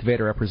that Darth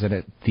Vader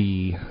represented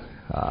the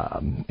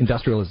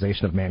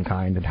industrialization of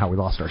mankind and how we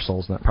lost our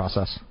souls in that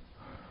process?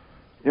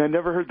 Yeah, I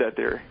never heard that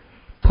theory.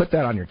 Put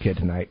that on your kid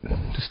tonight.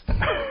 Just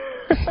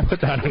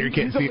put that on your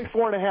kid. He's only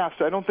 4.5,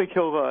 so I don't think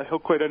he'll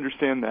quite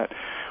understand that.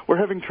 We're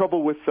having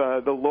trouble with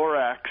the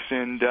Lorax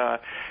and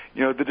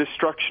the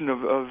destruction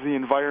of the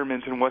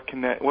environment and what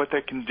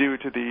that can do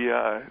to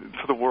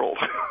the world.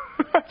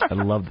 I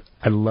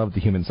love the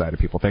human side of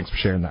people. Thanks for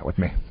sharing that with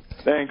me.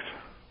 Thanks.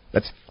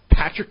 That's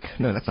Patrick.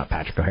 No, that's not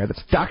Patrick O'Hare.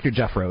 That's Dr.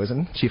 Jeff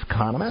Rosen, chief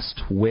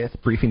economist with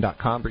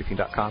Briefing.com.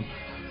 Briefing.com.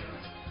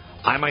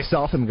 I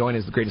myself am going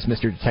as the greatest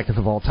mystery detective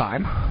of all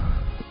time,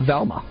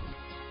 Velma.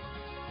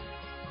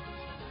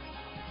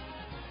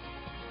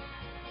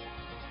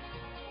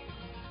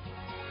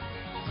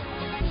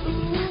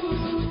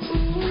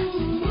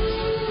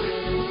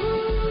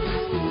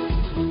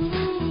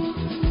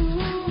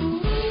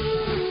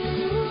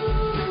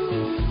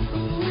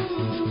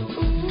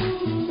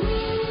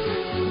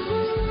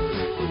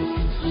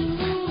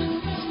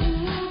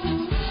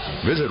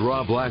 Visit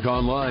Rob Black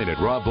online at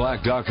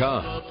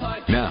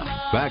robblack.com.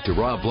 Now, back to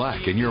Rob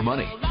Black and Your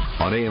Money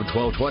on AM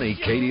 1220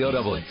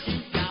 KDOW.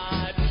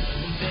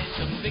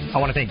 I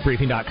want to thank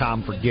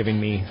Briefing.com for giving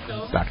me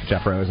Dr.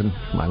 Jeff Rosen.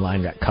 My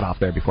line got cut off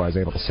there before I was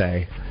able to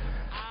say.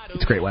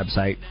 It's a great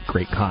website,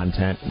 great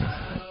content,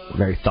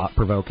 very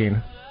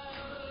thought-provoking.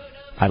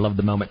 I love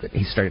the moment that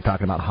he started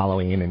talking about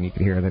Halloween, and you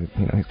could hear that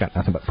he's got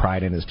nothing but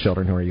pride in his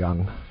children who are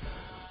young,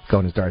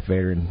 going as Darth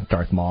Vader and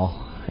Darth Maul,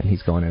 and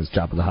he's going as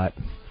Jabba the Hutt.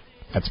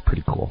 That's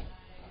pretty cool.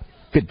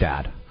 Good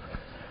dad.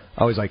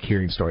 I always like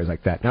hearing stories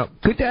like that. Now,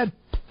 good dad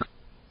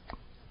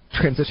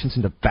transitions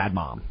into bad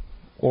mom.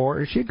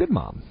 Or is she a good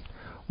mom?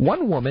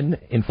 One woman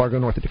in Fargo,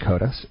 North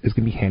Dakota is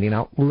going to be handing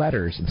out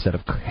letters instead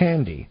of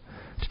candy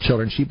to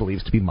children she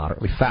believes to be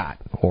moderately fat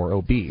or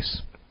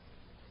obese.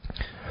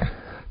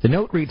 The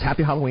note reads,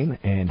 Happy Halloween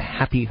and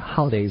Happy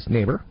Holidays,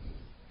 neighbor.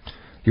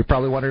 You're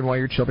probably wondering why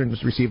your children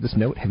just received this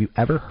note. Have you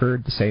ever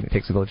heard the saying, it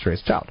takes a village to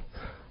raise a child?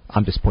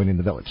 I'm disappointed in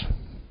the village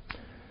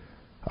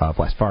of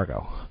West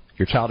Fargo.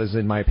 Your child is,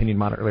 in my opinion,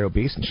 moderately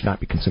obese and should not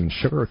be consuming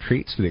sugar or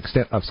treats to the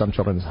extent of some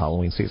children this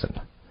Halloween season.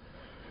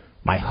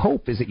 My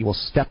hope is that you will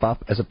step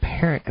up as a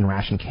parent and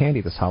ration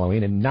candy this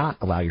Halloween and not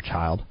allow your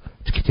child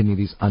to continue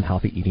these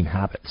unhealthy eating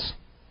habits.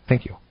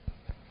 Thank you.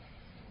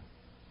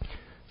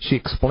 She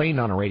explained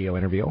on a radio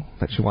interview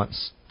that she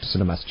wants to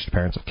send a message to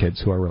parents of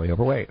kids who are really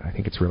overweight. I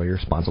think it's really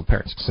irresponsible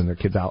parents to send their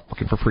kids out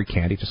looking for free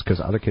candy just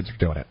because other kids are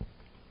doing it.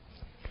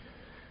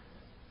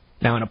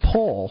 Now, in a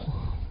poll,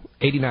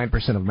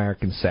 89% of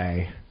Americans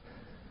say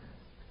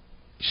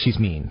she's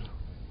mean.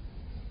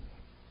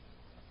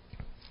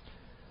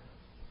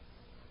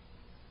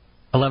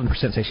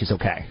 11% say she's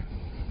okay.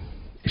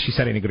 Is she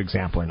setting a good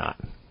example or not?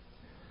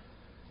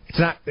 It's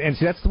not, and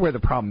see, that's where the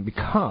problem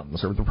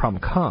becomes, or the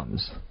problem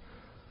comes.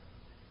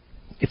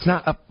 it's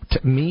not up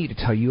to me to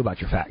tell you about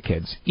your fat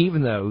kids,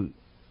 even though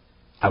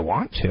I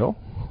want to.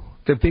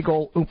 They're big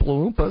old Oompa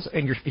Loompas,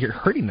 and you're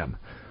hurting them.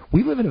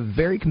 We live in a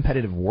very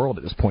competitive world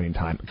at this point in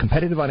time.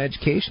 Competitive on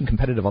education,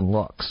 competitive on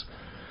looks.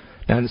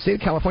 Now, in the state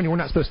of California, we're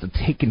not supposed to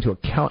take into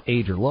account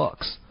age or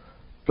looks.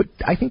 But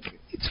I think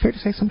it's fair to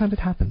say sometimes it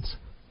happens.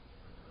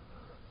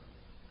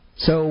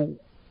 So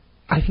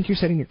I think you're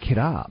setting your kid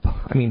up.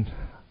 I mean,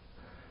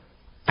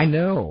 I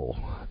know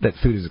that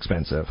food is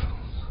expensive.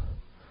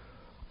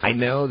 I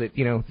know that,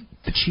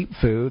 the cheap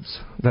foods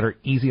that are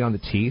easy on the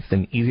teeth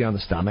and easy on the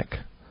stomach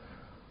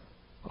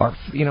are,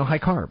 high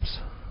carbs.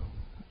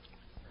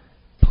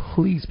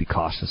 Please be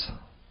cautious.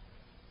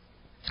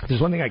 If there's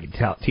one thing I can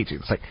teach you,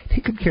 it's like,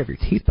 take good care of your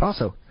teeth, but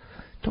also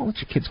don't let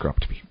your kids grow up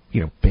to be,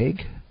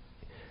 big.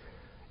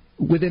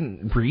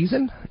 Within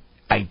reason,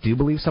 I do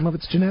believe some of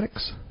it's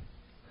genetics.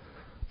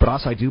 But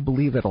also I do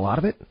believe that a lot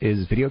of it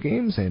is video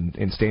games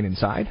and staying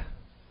inside.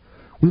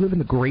 We live in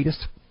the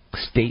greatest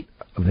state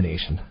of the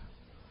nation.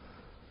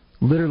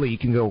 Literally, you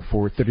can go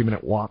for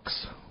 30-minute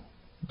walks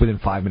within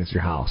 5 minutes of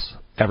your house.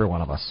 Every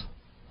one of us.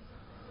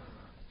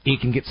 You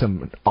can get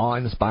some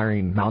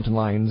awe-inspiring mountain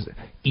lions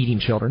eating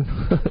children.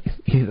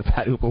 Eating the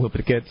fat Oompa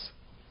Loompa kids.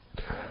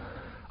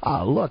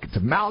 Oh, look, it's a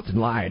mountain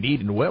lion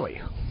eating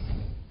Willie.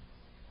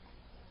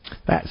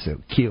 That's so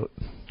cute.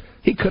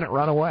 He couldn't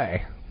run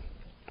away.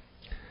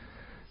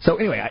 So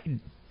anyway,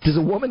 does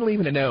a woman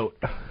leaving a note,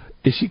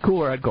 is she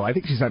cool or uncool? I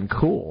think she's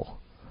uncool.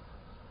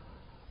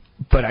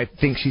 But I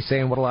think she's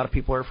saying what a lot of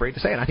people are afraid to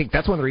say. And I think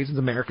that's one of the reasons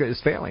America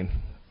is failing.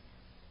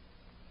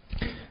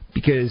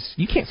 Because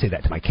you can't say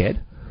that to my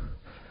kid.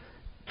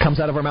 Comes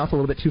out of our mouth a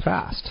little bit too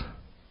fast.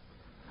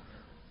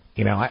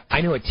 I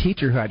know a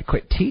teacher who had to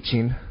quit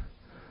teaching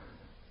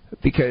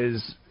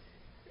because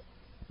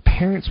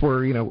parents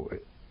were,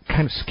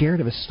 kind of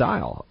scared of his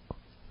style.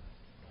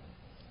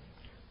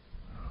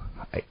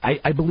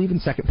 I believe in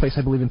second place.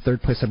 I believe in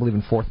third place. I believe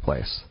in fourth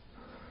place.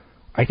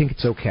 I think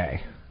it's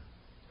okay.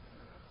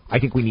 I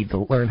think we need to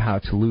learn how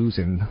to lose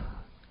in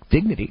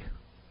dignity,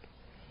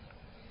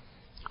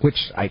 which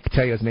I can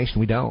tell you as a nation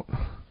we don't.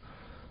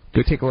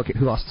 Go take a look at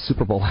who lost the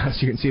Super Bowl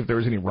last year and see if there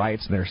was any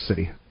riots in their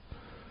city.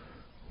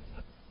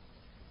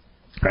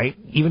 Right?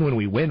 Even when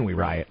we win, we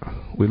riot.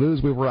 We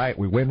lose, we riot.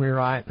 We win, we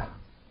riot.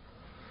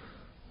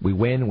 We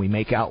win, we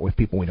make out with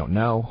people we don't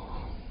know.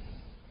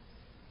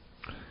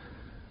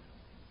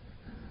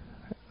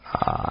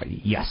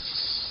 Yes,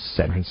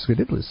 San Francisco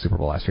did lose the Super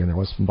Bowl last year, and there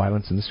was some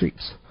violence in the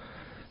streets.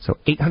 So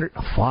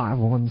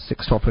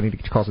 800-516-1220 to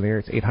get your calls on the air.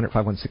 It's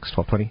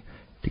 800-516-1220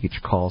 to get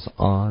your calls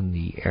on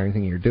the air.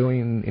 Anything you're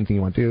doing, anything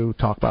you want to do,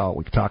 talk about,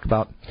 we can talk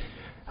about.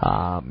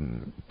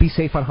 Be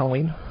safe on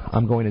Halloween.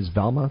 I'm going as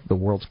Velma, the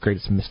world's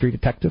greatest mystery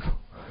detective,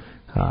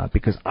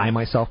 because I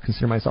myself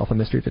consider myself a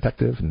mystery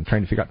detective and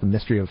trying to figure out the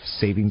mystery of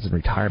savings and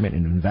retirement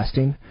and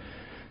investing.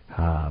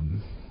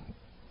 I'm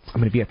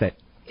going to be at that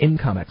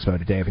Income Expo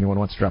today. If anyone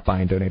wants to drop by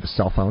and donate a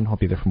cell phone, I'll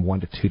be there from 1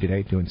 to 2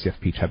 today doing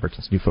CFP Chad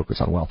Burton's new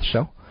Focus on Wealth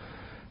show.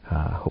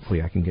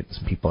 Hopefully I can get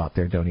some people out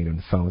there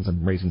donating phones.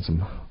 I'm raising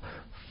some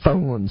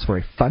phones for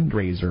a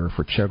fundraiser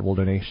for charitable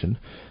donation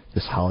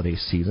this holiday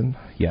season.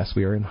 Yes,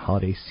 we are in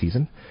holiday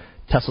season.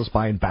 Tesla's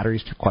buying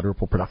batteries to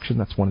quadruple production.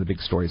 That's one of the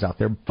big stories out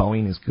there.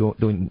 Boeing is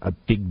doing a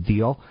big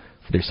deal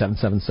for their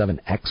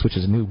 777X, which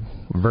is a new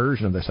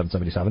version of their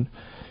 777.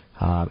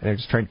 And they're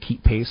just trying to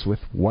keep pace with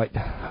what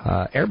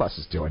Airbus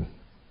is doing.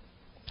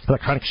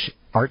 Electronic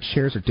Arts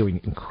shares are doing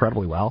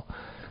incredibly well.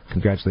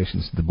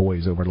 Congratulations to the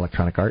boys over at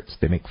Electronic Arts.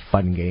 They make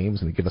fun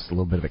games and they give us a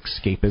little bit of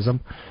escapism,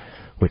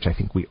 which I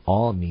think we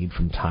all need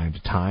from time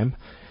to time.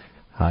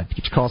 To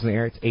get your calls in the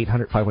air, it's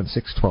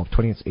 800-516-1220.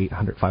 It's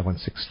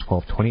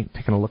 800-516-1220.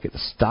 Taking a look at the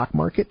stock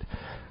market.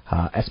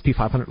 S&P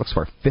 500 looks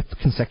for a fifth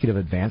consecutive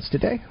advance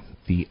today.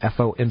 The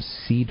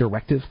FOMC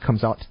directive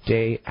comes out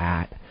today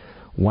at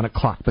 1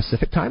 o'clock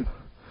Pacific time.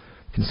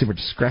 Consumer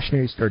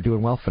discretionaries are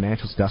doing well.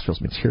 Financials,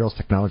 industrials, materials,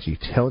 technology,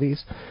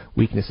 utilities.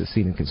 Weakness is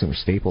seen in consumer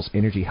staples,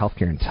 energy,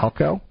 healthcare, and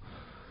telco.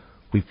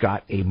 We've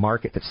got a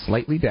market that's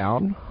slightly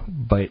down,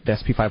 but the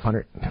S&P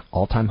 500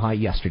 all-time high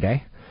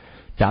yesterday.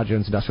 Dow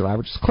Jones Industrial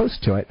Average is close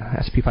to it.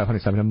 S&P 500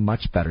 is having a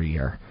much better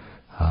year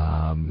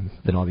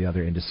than all the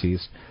other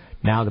indices.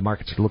 Now the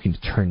markets are looking to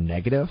turn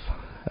negative,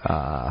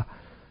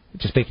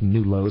 just making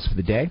new lows for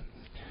the day.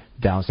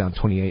 Dow's down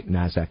 28,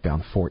 NASDAQ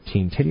down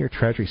 14. 10-year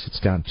Treasury sits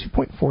down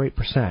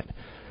 2.48%.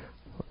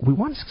 We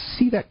want to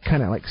see that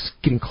kind of like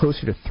getting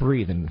closer to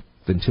 3 than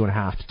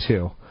 2.5 to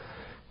 2.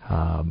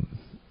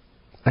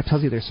 That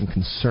tells you there's some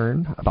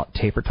concern about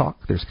taper talk.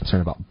 There's concern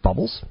about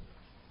bubbles.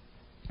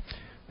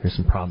 There's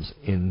some problems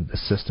in the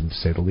system, to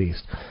say the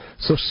least.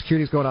 Social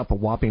Security is going up a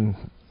whopping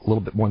a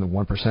little bit more than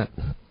 1%.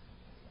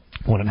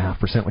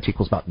 1.5%, which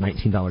equals about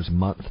 $19 a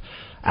month.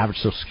 Average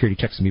Social Security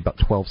checks can be about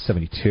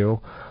 $12.72.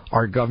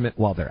 Our government,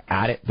 while they're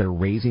at it, they're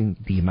raising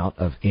the amount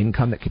of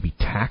income that could be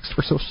taxed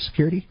for Social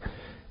Security.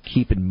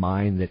 Keep in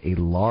mind that a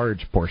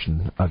large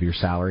portion of your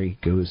salary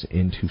goes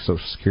into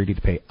Social Security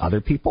to pay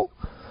other people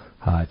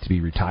to be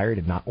retired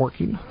and not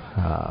working.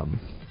 I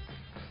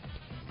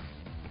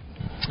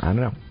don't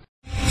know.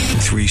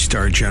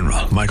 3-star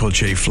general Michael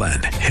J.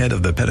 Flynn, head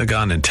of the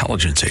Pentagon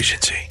Intelligence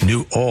Agency,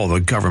 knew all the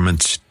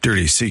government's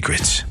dirty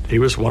secrets. He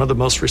was one of the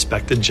most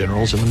respected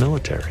generals in the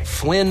military.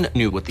 Flynn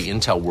knew what the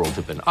intel world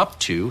had been up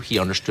to. He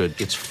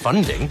understood its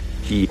funding.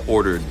 He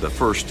ordered the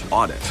first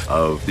audit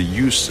of the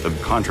use of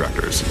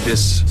contractors.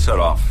 This set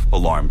off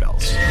alarm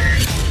bells.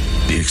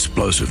 The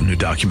explosive new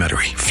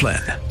documentary,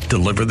 Flynn,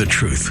 Deliver the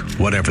Truth,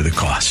 Whatever the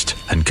Cost,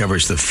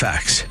 uncovers the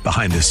facts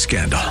behind this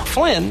scandal.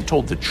 Flynn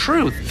told the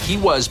truth. He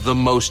was the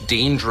most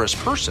dangerous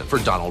person for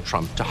Donald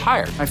Trump to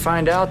hire. I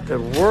find out the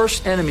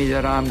worst enemy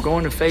that I'm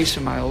going to face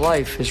in my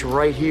life is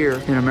right here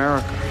in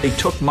America. They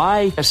took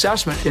my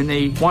assessment and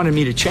they wanted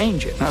me to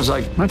change it. And I was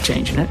like, I'm not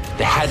changing it.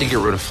 They had to get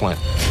rid of Flynn.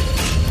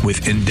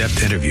 With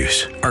in-depth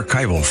interviews,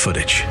 archival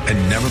footage,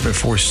 and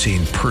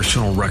never-before-seen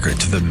personal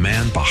records of the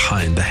man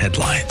behind the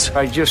headlines.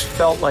 I just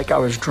felt like I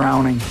was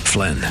drowning.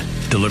 Flynn,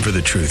 Deliver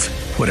the Truth,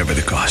 Whatever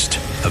the Cost.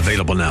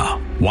 Available now.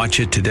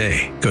 Watch it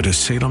today. Go to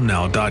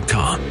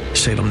salemnow.com.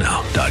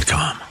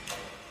 salemnow.com.